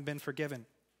we haven't been forgiven?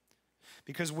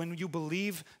 Because when you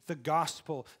believe the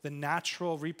gospel, the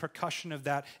natural repercussion of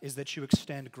that is that you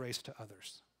extend grace to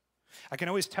others. I can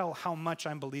always tell how much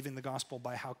I'm believing the gospel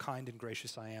by how kind and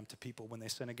gracious I am to people when they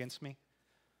sin against me.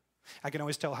 I can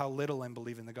always tell how little I'm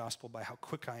believing the gospel by how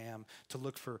quick I am to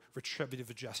look for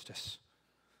retributive justice.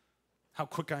 How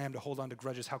quick I am to hold on to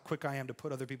grudges, how quick I am to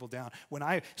put other people down. When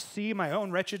I see my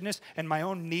own wretchedness and my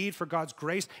own need for God's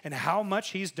grace and how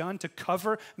much he's done to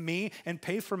cover me and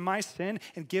pay for my sin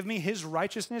and give me his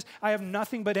righteousness, I have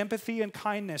nothing but empathy and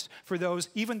kindness for those,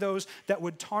 even those that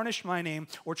would tarnish my name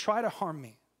or try to harm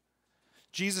me.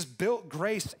 Jesus built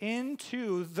grace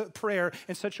into the prayer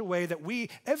in such a way that we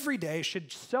every day should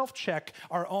self-check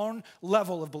our own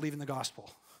level of believing the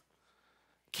gospel.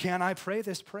 Can I pray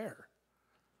this prayer?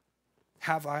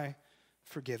 Have I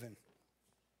forgiven?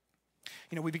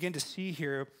 You know, we begin to see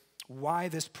here why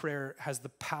this prayer has the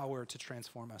power to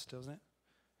transform us, doesn't it?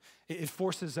 It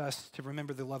forces us to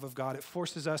remember the love of God. It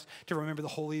forces us to remember the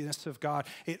holiness of God.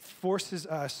 It forces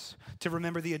us to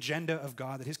remember the agenda of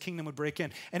God, that his kingdom would break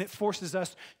in. And it forces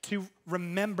us to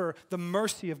remember the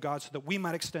mercy of God so that we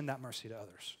might extend that mercy to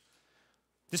others.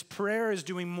 This prayer is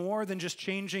doing more than just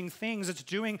changing things. It's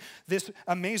doing this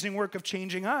amazing work of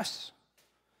changing us.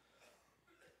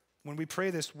 When we pray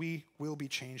this, we will be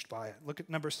changed by it. Look at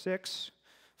number 6.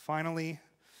 Finally,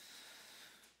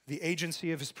 the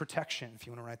agency of his protection, if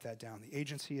you want to write that down. The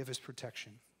agency of his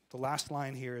protection. The last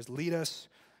line here is, lead us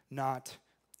not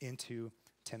into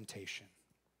temptation.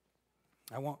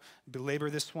 I won't belabor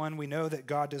this one. We know that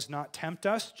God does not tempt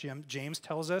us. James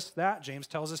tells us that. James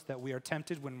tells us that we are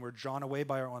tempted when we're drawn away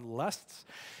by our own lusts,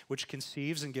 which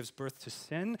conceives and gives birth to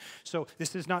sin. So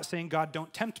this is not saying, God,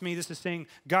 don't tempt me. This is saying,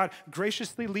 God,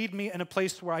 graciously lead me in a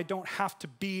place where I don't have to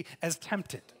be as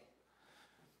tempted.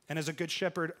 And as a good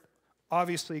shepherd,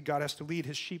 obviously, God has to lead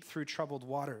his sheep through troubled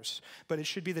waters, but it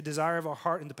should be the desire of our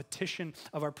heart and the petition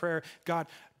of our prayer. God,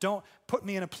 don't put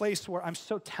me in a place where I'm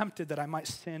so tempted that I might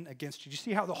sin against you. Do you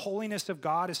see how the holiness of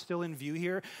God is still in view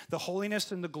here? The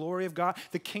holiness and the glory of God,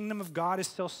 the kingdom of God is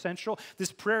still central.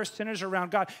 This prayer centers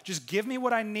around, God, just give me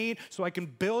what I need so I can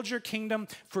build your kingdom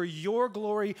for your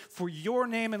glory, for your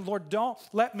name. And Lord, don't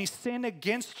let me sin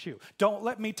against you. Don't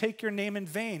let me take your name in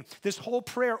vain. This whole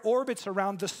prayer orbits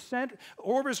around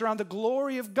the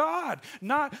glory of God,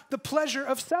 not the pleasure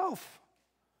of self.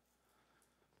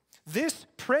 This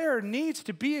prayer needs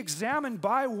to be examined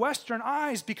by Western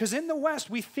eyes because in the West,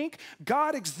 we think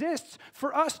God exists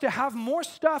for us to have more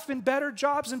stuff and better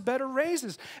jobs and better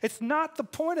raises. It's not the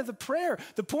point of the prayer.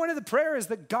 The point of the prayer is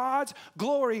that God's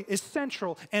glory is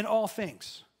central in all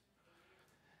things.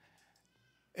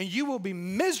 And you will be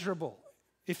miserable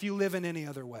if you live in any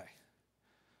other way.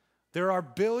 There are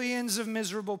billions of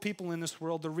miserable people in this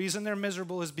world. The reason they're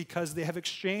miserable is because they have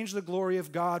exchanged the glory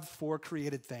of God for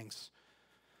created things.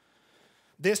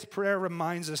 This prayer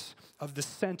reminds us of the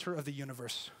center of the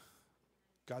universe,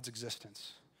 God's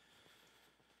existence.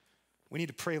 We need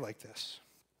to pray like this.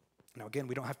 Now, again,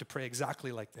 we don't have to pray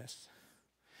exactly like this,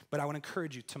 But I would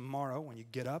encourage you tomorrow when you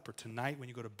get up, or tonight when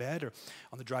you go to bed, or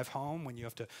on the drive home when you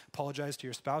have to apologize to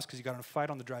your spouse because you got in a fight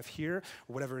on the drive here,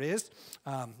 or whatever it is.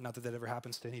 Not that ever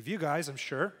happens to any of you guys, I'm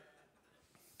sure.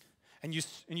 And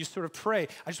you sort of pray.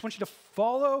 I just want you to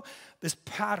follow this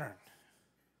pattern.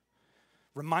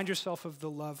 Remind yourself of the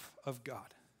love of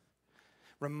God.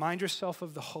 Remind yourself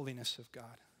of the holiness of God.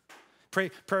 Pray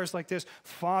prayers like this: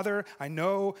 Father, I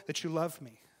know that you love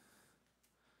me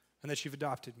and that you've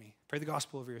adopted me. Pray the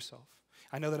gospel over yourself.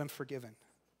 I know that I'm forgiven.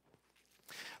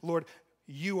 Lord,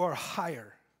 you are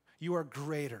higher. You are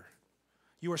greater.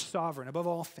 You are sovereign above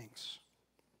all things.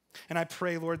 And I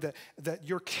pray, Lord, that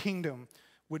your kingdom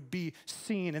would be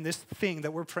seen in this thing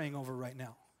that we're praying over right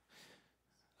now.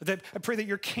 That I pray that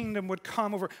your kingdom would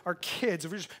come over our kids.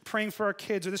 If we're just praying for our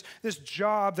kids, or this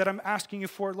job that I'm asking you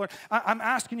for, Lord, I'm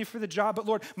asking you for the job, but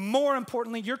Lord, more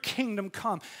importantly, your kingdom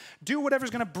come. Do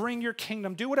whatever's going to bring your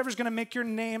kingdom. Do whatever's going to make your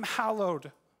name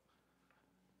hallowed.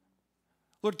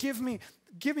 Lord, give me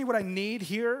what I need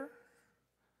here.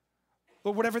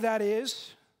 Lord, whatever that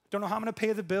is. Don't know how I'm going to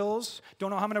pay the bills.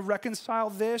 Don't know how I'm going to reconcile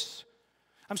this.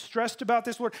 I'm stressed about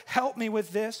this. Lord, help me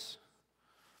with this.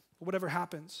 But whatever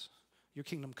happens, your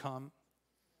kingdom come.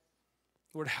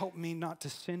 Lord, help me not to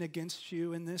sin against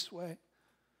you in this way.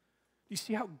 You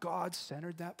see how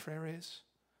God-centered that prayer is?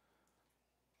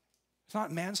 It's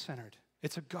not man-centered.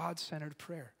 It's a God-centered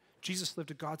prayer. Jesus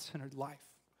lived a God-centered life.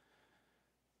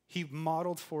 He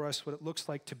modeled for us what it looks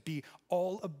like to be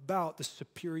all about the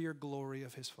superior glory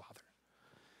of his Father.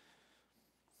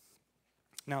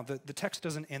 Now, the text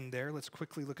doesn't end there. Let's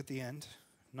quickly look at the end.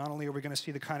 Not only are we going to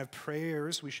see the kind of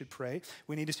prayers we should pray,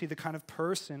 we need to see the kind of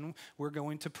person we're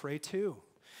going to pray to.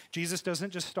 Jesus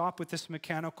doesn't just stop with this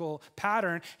mechanical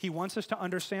pattern. He wants us to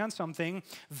understand something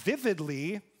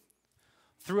vividly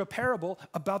through a parable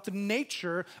about the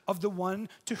nature of the one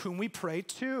to whom we pray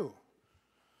to.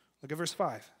 Look at verse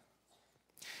 5.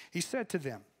 He said to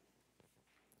them,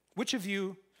 "Which of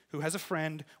you who has a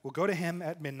friend will go to him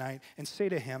at midnight and say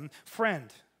to him,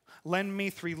 'Friend, lend me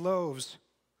 3 loaves,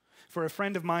 for a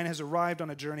friend of mine has arrived on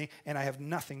a journey and I have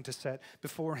nothing to set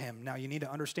before him.'" Now, you need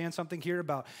to understand something here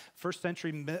about first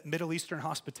century Middle Eastern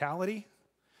hospitality.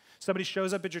 Somebody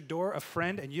shows up at your door, a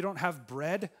friend, and you don't have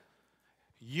bread,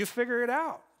 you figure it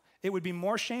out. It would be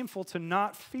more shameful to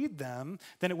not feed them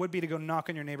than it would be to go knock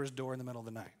on your neighbor's door in the middle of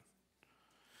the night.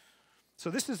 So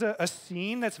this is a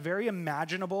scene that's very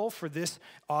imaginable for this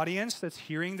audience that's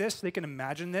hearing this. They can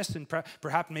imagine this, and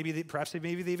perhaps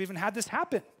they've even had this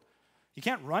happen. You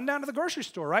can't run down to the grocery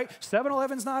store, right?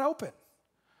 7-Eleven's not open.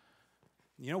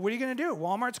 You know, what are you going to do?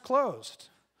 Walmart's closed.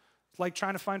 It's like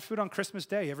trying to find food on Christmas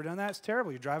Day. You ever done that? It's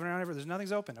terrible. You're driving around there's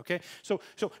nothing's open, okay? So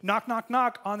knock, knock,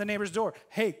 knock on the neighbor's door.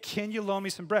 "Hey, can you loan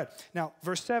me some bread?" Now,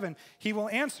 verse 7, he will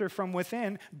answer from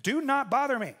within, "Do not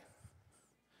bother me.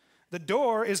 The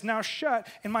door is now shut,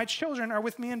 and my children are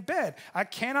with me in bed. I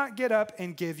cannot get up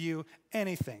and give you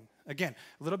anything." Again,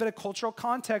 a little bit of cultural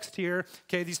context here.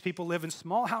 Okay, these people live in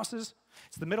small houses.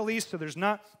 It's the Middle East, so there's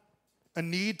not a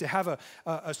need to have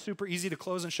a super easy to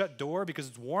close and shut door because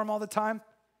it's warm all the time.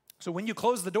 So when you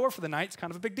close the door for the night, it's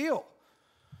kind of a big deal.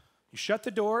 You shut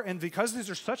the door, and because these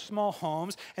are such small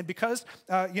homes, and because,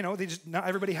 not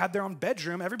everybody had their own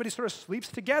bedroom, everybody sort of sleeps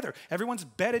together. Everyone's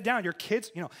bedded down. Your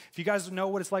kids, if you guys know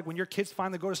what it's like when your kids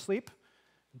finally go to sleep,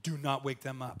 do not wake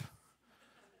them up.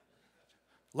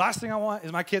 Last thing I want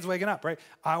is my kids waking up, right?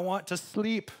 I want to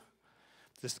sleep.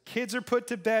 The kids are put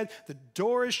to bed. The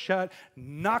door is shut.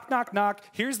 Knock, knock, knock.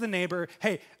 Here's the neighbor.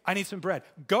 "Hey, I need some bread."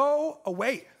 Go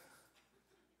away.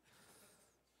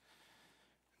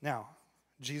 Now,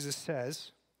 Jesus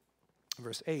says,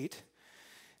 verse 8,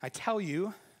 "I tell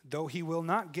you, though he will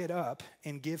not get up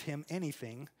and give him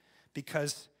anything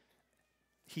because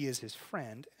he is his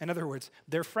friend." In other words,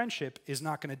 their friendship is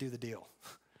not going to do the deal.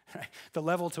 Right? The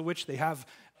level to which they have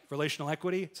relational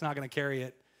equity, it's not going to carry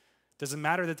it. Doesn't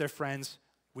matter that they're friends.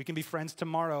 We can be friends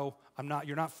tomorrow.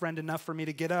 You're not friend enough for me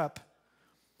to get up.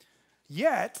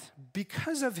 Yet,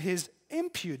 because of his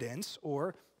impudence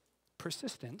or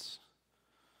persistence,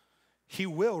 he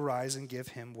will rise and give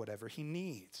him whatever he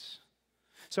needs.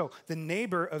 So the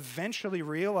neighbor eventually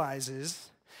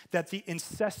realizes that the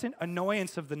incessant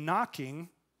annoyance of the knocking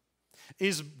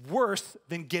is worse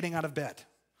than getting out of bed.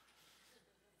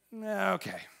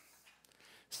 Okay.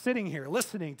 Sitting here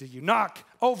listening to you knock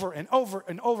over and over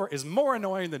and over is more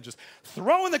annoying than just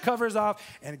throwing the covers off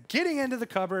and getting into the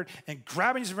cupboard and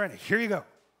grabbing your friend. Here you go.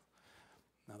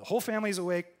 Now the whole family's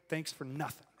awake. Thanks for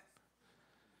nothing.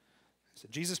 So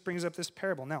Jesus brings up this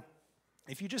parable. Now,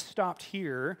 if you just stopped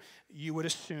here, you would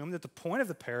assume that the point of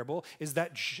the parable is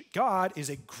that God is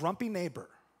a grumpy neighbor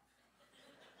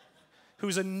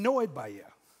who's annoyed by you.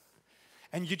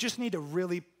 And you just need to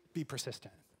really be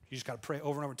persistent. You just got to pray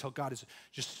over and over until God is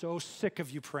just so sick of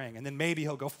you praying. And then maybe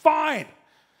he'll go, fine,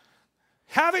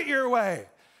 have it your way.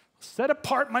 Set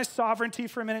apart my sovereignty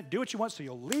for a minute. Do what you want so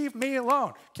you'll leave me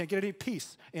alone. Can't get any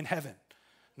peace in heaven.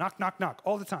 Knock, knock, knock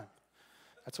all the time.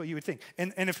 That's what you would think.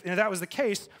 And if that was the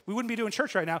case, we wouldn't be doing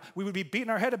church right now. We would be beating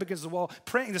our head up against the wall,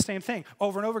 praying the same thing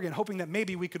over and over again, hoping that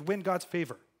maybe we could win God's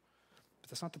favor. But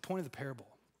that's not the point of the parable.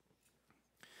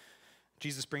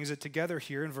 Jesus brings it together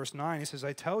here in verse 9. He says,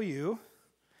 I tell you,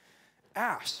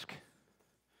 ask,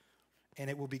 and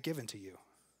it will be given to you.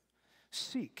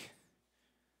 Seek,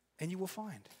 and you will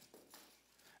find.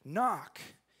 Knock,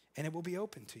 and it will be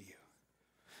open to you.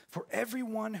 For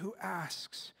everyone who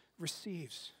asks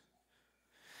receives,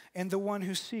 and the one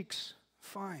who seeks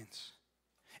finds,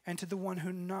 and to the one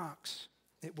who knocks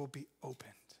it will be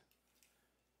opened.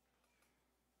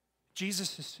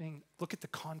 Jesus is saying, look at the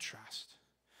contrast.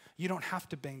 You don't have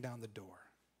to bang down the door.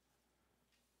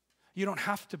 You don't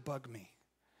have to bug me.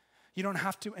 You don't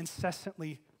have to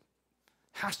incessantly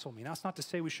hassle me. Now, it's not to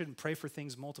say we shouldn't pray for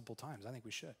things multiple times. I think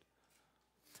we should.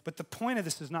 But the point of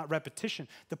this is not repetition.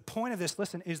 The point of this,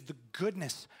 listen, is the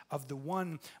goodness of the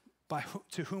one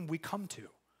to whom we come to.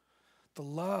 The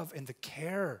love and the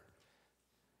care.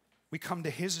 We come to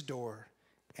his door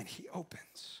and he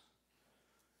opens.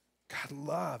 God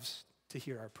loves to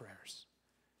hear our prayers.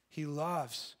 He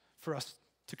loves for us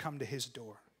to come to his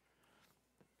door.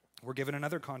 We're given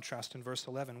another contrast in verse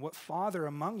 11. What father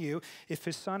among you, if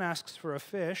his son asks for a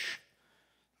fish,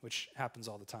 which happens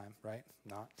all the time, right?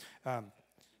 Not.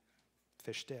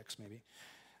 Fish sticks, maybe.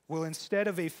 Will instead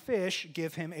of a fish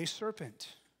give him a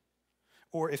serpent?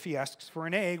 Or if he asks for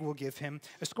an egg, we'll give him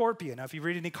a scorpion. Now, if you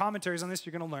read any commentaries on this,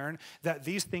 you're going to learn that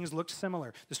these things looked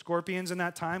similar. The scorpions in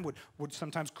that time would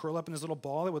sometimes curl up in this little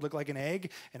ball that would look like an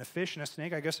egg, and a fish and a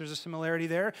snake. I guess there's a similarity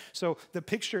there. So the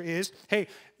picture is, hey,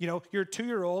 you're a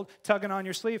 2-year-old tugging on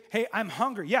your sleeve. Hey, I'm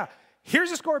hungry. Yeah,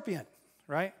 here's a scorpion,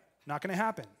 right? Not going to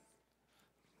happen.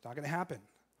 Not going to happen.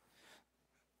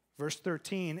 Verse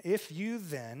 13, if you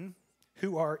then,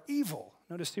 who are evil,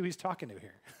 notice who he's talking to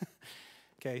here.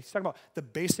 Okay, he's talking about the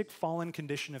basic fallen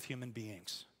condition of human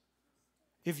beings.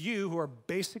 If you, who are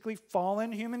basically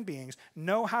fallen human beings,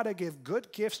 know how to give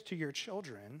good gifts to your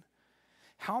children,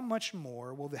 how much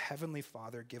more will the Heavenly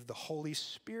Father give the Holy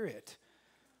Spirit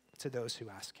to those who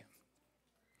ask him?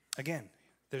 Again,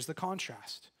 there's the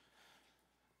contrast.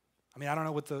 I mean, I don't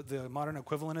know what the modern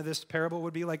equivalent of this parable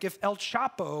would be. Like if El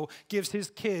Chapo gives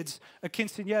his kids a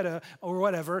quinceañera or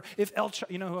whatever,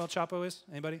 you know who El Chapo is?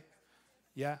 Anybody?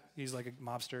 Yeah, he's like a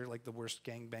mobster, like the worst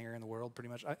gangbanger in the world, pretty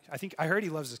much. I heard he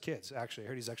loves his kids, actually. I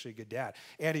heard he's actually a good dad.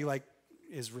 And he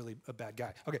is really a bad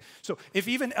guy. Okay, so if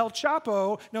even El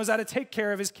Chapo knows how to take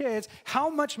care of his kids, how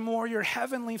much more your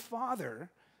Heavenly Father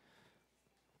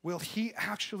will he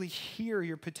actually hear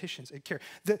your petitions and care?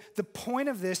 The point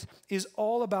of this is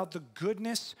all about the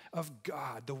goodness of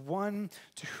God, the one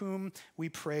to whom we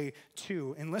pray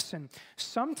to. And listen,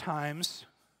 sometimes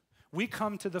we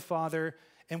come to the Father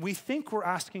and we think we're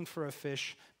asking for a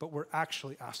fish, but we're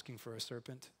actually asking for a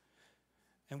serpent.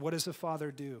 And what does a father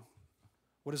do?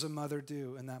 What does a mother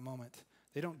do in that moment?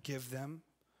 They don't give them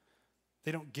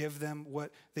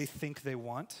what they think they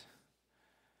want.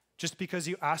 Just because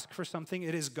you ask for something,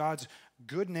 it is God's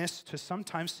goodness to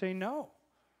sometimes say no.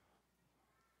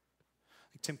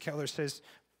 Like Tim Keller says,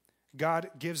 God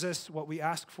gives us what we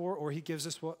ask for, or he gives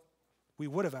us what we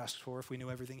would have asked for if we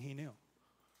knew everything he knew.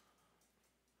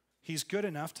 He's good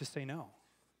enough to say no.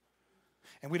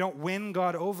 And we don't win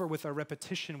God over with our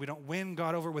repetition. We don't win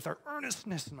God over with our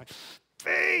earnestness and my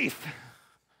faith.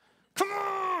 Come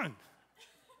on.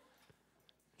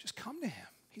 Just come to him.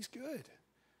 He's good.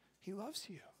 He loves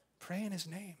you. Pray in his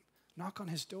name. Knock on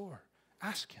his door.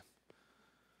 Ask him.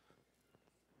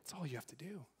 That's all you have to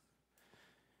do.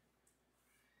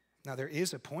 Now, there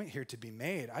is a point here to be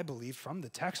made, I believe, from the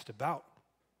text about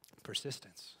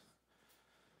persistence.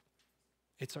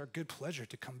 It's our good pleasure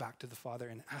to come back to the Father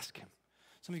and ask him.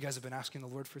 Some of you guys have been asking the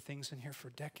Lord for things in here for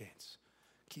decades.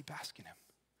 Keep asking him.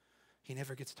 He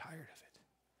never gets tired of it.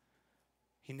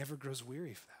 He never grows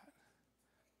weary of that.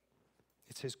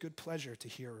 It's his good pleasure to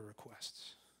hear our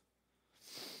requests.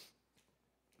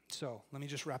 So, let me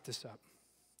just wrap this up.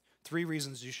 3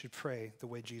 reasons you should pray the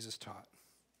way Jesus taught.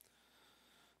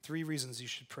 3 reasons you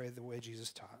should pray the way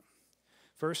Jesus taught.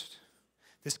 First,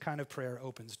 this kind of prayer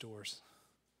opens doors.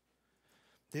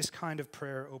 This kind of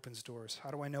prayer opens doors. How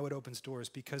do I know it opens doors?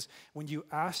 Because when you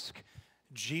ask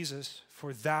Jesus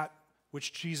for that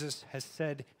which Jesus has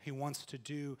said he wants to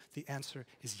do, the answer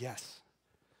is yes.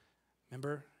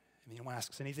 Remember, if anyone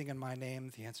asks anything in my name,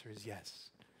 the answer is yes.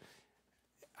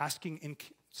 Asking in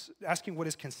asking what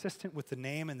is consistent with the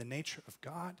name and the nature of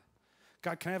God.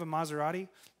 God, can I have a Maserati?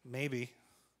 Maybe.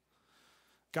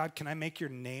 God, can I make your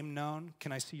name known?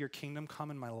 Can I see your kingdom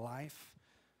come in my life?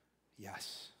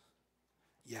 Yes.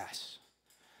 Yes.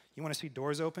 You want to see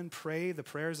doors open? Pray the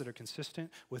prayers that are consistent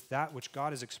with that which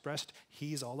God has expressed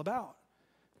He's all about.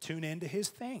 Tune into His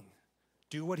thing.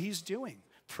 Do what He's doing.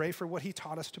 Pray for what He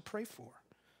taught us to pray for.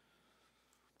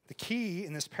 The key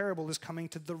in this parable is coming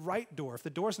to the right door. If the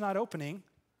door's not opening,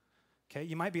 okay,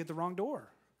 you might be at the wrong door.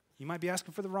 You might be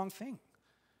asking for the wrong thing.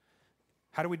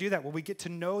 How do we do that? Well, we get to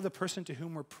know the person to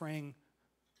whom we're praying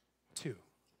to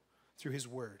through His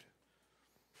word.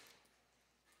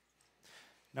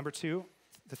 Number two,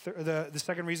 the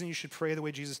second reason you should pray the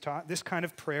way Jesus taught, this kind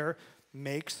of prayer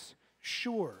makes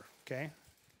sure, okay?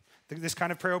 This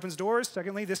kind of prayer opens doors.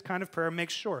 Secondly, this kind of prayer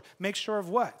makes sure. Makes sure of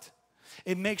what?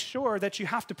 It makes sure that you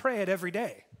have to pray it every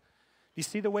day. Do you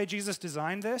see the way Jesus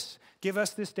designed this? Give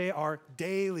us this day our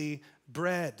daily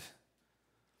bread.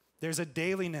 There's a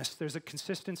dailiness. There's a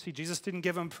consistency. Jesus didn't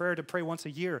give them prayer to pray once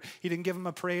a year. He didn't give them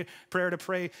a prayer to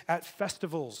pray at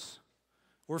festivals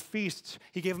or feasts.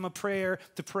 He gave them a prayer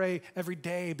to pray every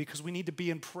day because we need to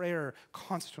be in prayer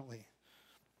constantly.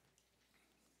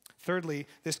 Thirdly,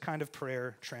 this kind of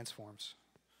prayer transforms.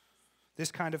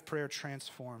 This kind of prayer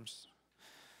transforms.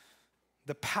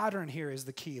 The pattern here is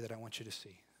the key that I want you to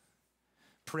see.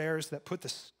 Prayers that put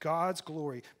God's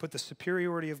glory, put the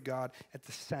superiority of God at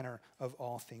the center of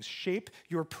all things. Shape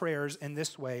your prayers in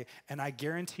this way, and I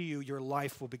guarantee you your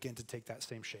life will begin to take that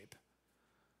same shape.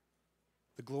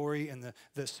 The glory and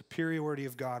the superiority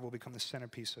of God will become the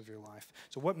centerpiece of your life.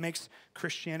 So what makes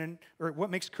Christian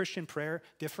prayer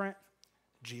different?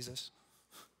 Jesus.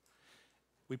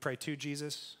 We pray to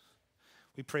Jesus.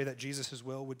 We pray that Jesus'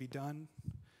 will would be done.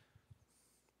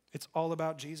 It's all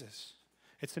about Jesus.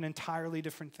 It's an entirely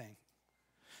different thing.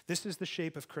 This is the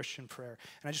shape of Christian prayer.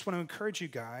 And I just want to encourage you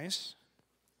guys,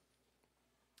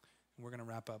 and we're going to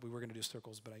wrap up. We were going to do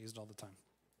circles, but I used all the time.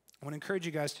 I want to encourage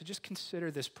you guys to just consider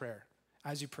this prayer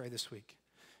as you pray this week.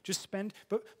 Just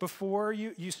but before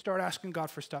you start asking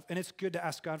God for stuff, and it's good to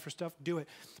ask God for stuff, do it.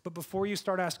 But before you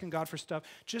start asking God for stuff,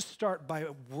 just start by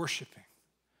worshiping.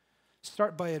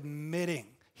 Start by admitting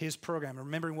His program,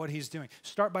 remembering what He's doing.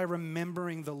 Start by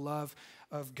remembering the love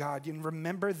of God. And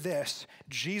remember this,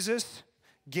 Jesus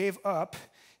gave up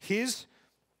His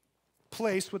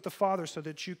place with the Father so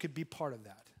that you could be part of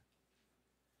that.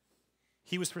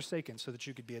 He was forsaken so that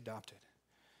you could be adopted.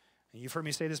 And you've heard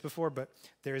me say this before, but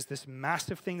there is this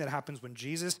massive thing that happens when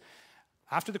Jesus,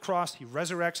 after the cross, He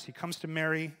resurrects, He comes to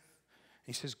Mary, and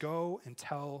He says, go and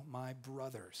tell my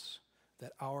brothers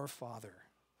that our Father,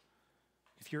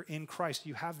 if you're in Christ,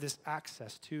 you have this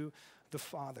access to the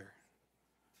Father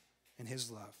and His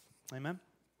love. Amen?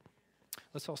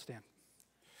 Let's all stand.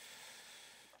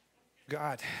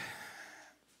 God,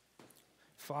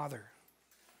 Father,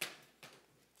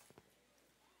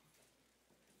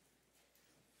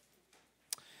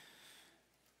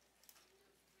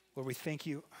 Lord, we thank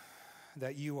You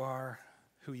that You are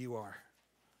who You are.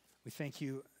 We thank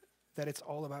You that it's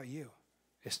all about You.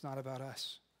 It's not about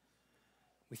us.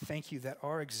 We thank You that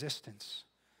our existence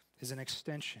is an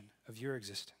extension of Your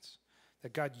existence.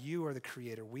 That God, You are the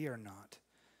creator, we are not.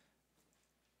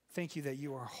 Thank You that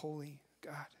You are holy,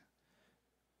 God.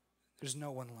 There's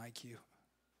no one like You.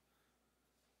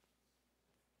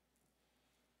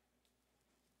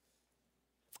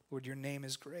 Lord, Your name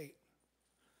is great.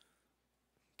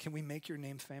 Can we make Your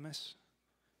name famous?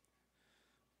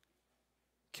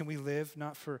 Can we live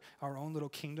not for our own little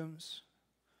kingdoms,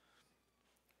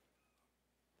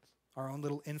 our own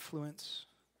little influence?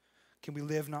 Can we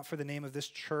live not for the name of this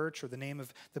church or the name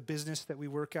of the business that we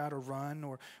work at or run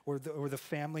or the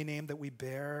family name that we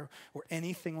bear or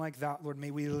anything like that, Lord? May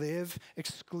we live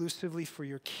exclusively for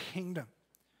Your kingdom,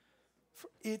 for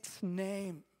its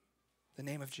name, the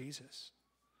name of Jesus.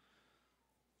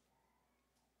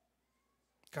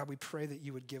 God, we pray that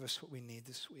You would give us what we need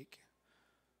this week.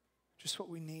 Just what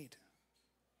we need.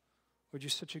 Lord, You're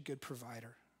such a good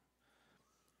provider.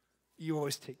 You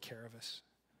always take care of us.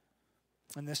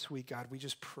 And this week, God, we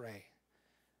just pray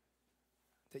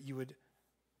that You would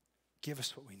give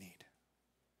us what we need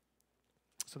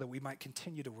so that we might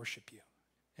continue to worship You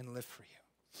and live for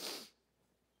You.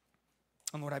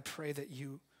 And Lord, I pray that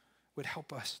You would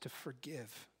help us to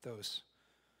forgive those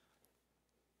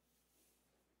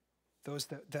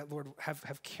that Lord,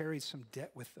 have carried some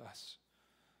debt with us.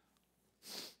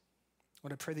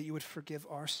 Lord, I pray that You would forgive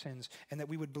our sins and that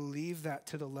we would believe that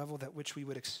to the level that which we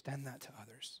would extend that to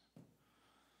others.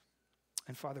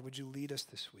 And Father, would You lead us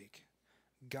this week?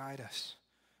 Guide us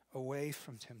away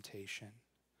from temptation.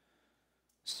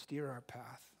 Steer our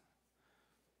path.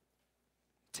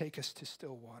 Take us to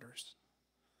still waters.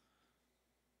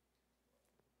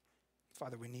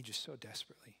 Father, we need you so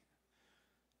desperately.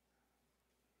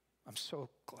 I'm so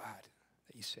glad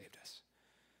that you saved us.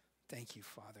 Thank you,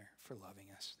 Father, for loving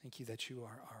us. Thank you that you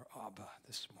are our Abba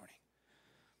this morning.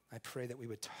 I pray that we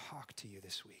would talk to you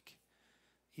this week,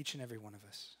 each and every one of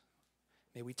us.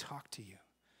 May we talk to you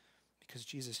because,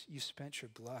 Jesus, you spent your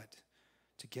blood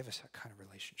to give us that kind of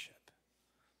relationship.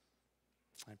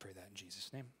 I pray that in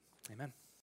Jesus' name. Amen.